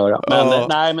man kan göra. Men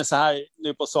nej, men så här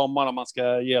nu på sommaren, om man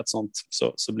ska ge ett sånt,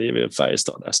 så blir vi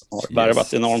Färjestad där som har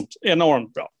värvat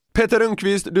enormt bra. Petter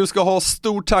Rundqvist, du ska ha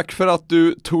stort tack för att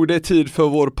du tog dig tid för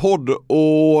vår podd,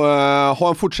 och ha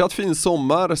en fortsatt fin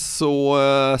sommar, så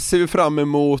ser vi fram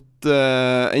emot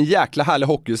en jäkla härlig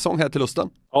hockeysäsong här till hösten.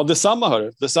 Ja, detsamma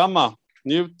hörru, detsamma.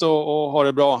 Njut och ha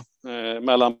det bra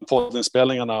mellan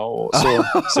poddinspelningarna, och så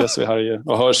ses vi här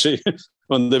och hörs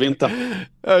under vintern.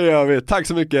 Ja, gör vi. Tack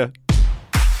så mycket.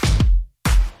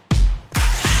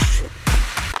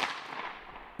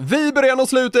 Vi börjar nå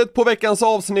slutet på veckans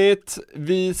avsnitt.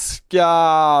 Vi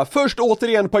ska först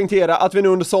återigen poängtera att vi nu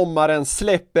under sommaren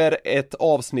släpper ett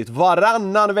avsnitt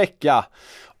varannan vecka.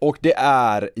 Och det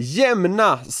är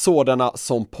jämna sådana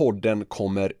som podden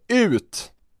kommer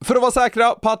ut. För att vara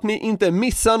säkra på att ni inte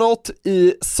missar något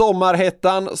i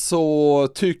sommarhettan, så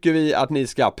tycker vi att ni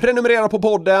ska prenumerera på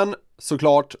podden,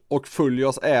 såklart, och följ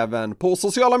oss även på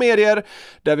sociala medier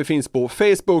där vi finns på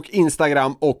Facebook,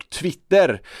 Instagram och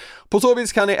Twitter. På så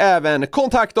vis kan ni även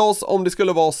kontakta oss om det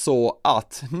skulle vara så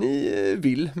att ni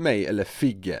vill mig eller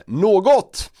Figge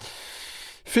något.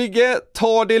 Figge,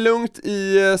 ta det lugnt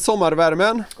i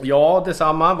sommarvärmen. Ja,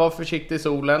 detsamma. Var försiktig i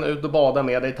solen, ut och bada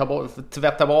med dig,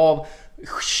 tvätta av,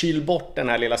 kyl bort den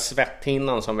här lilla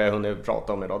svetthinnan som vi har hunnit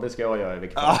prata om idag. Det ska jag göra i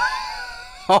vilket fall.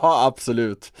 Ja,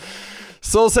 absolut.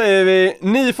 Så säger vi,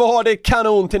 ni får ha det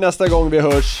kanon till nästa gång vi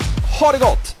hörs. Ha det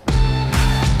gott!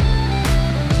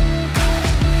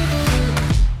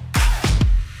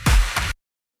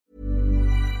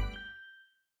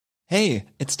 Hey,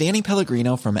 it's Danny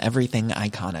Pellegrino from Everything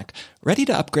Iconic. Ready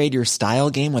to upgrade your style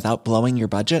game without blowing your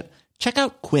budget? Check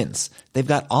out Quince. They've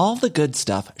got all the good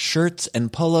stuff, shirts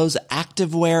and polos,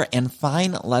 activewear and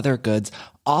fine leather goods,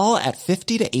 all at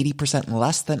 50 to 80%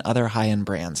 less than other high-end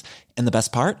brands. And the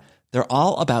best part? They're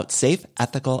all about safe,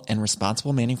 ethical, and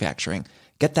responsible manufacturing.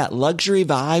 Get that luxury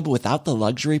vibe without the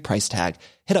luxury price tag.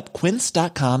 Hit up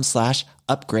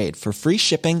quince.com/upgrade for free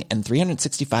shipping and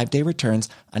 365-day returns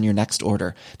on your next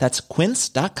order. That's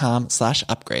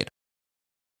quince.com/upgrade.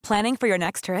 Planning for your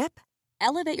next trip?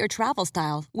 Elevate your travel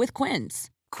style with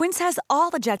Quince. Quince has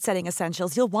all the jet-setting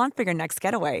essentials you'll want for your next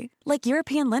getaway, like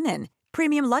European linen,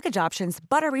 premium luggage options,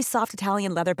 buttery soft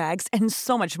Italian leather bags, and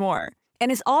so much more.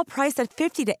 And is all priced at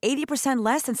 50 to 80%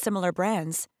 less than similar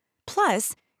brands.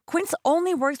 Plus, Quince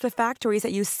only works with factories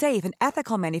that use safe and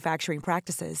ethical manufacturing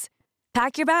practices.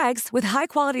 Pack your bags with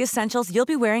high-quality essentials you'll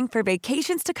be wearing for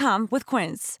vacations to come with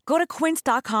Quince. Go to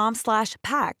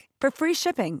quince.com/pack for free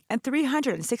shipping and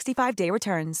 365-day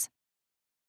returns.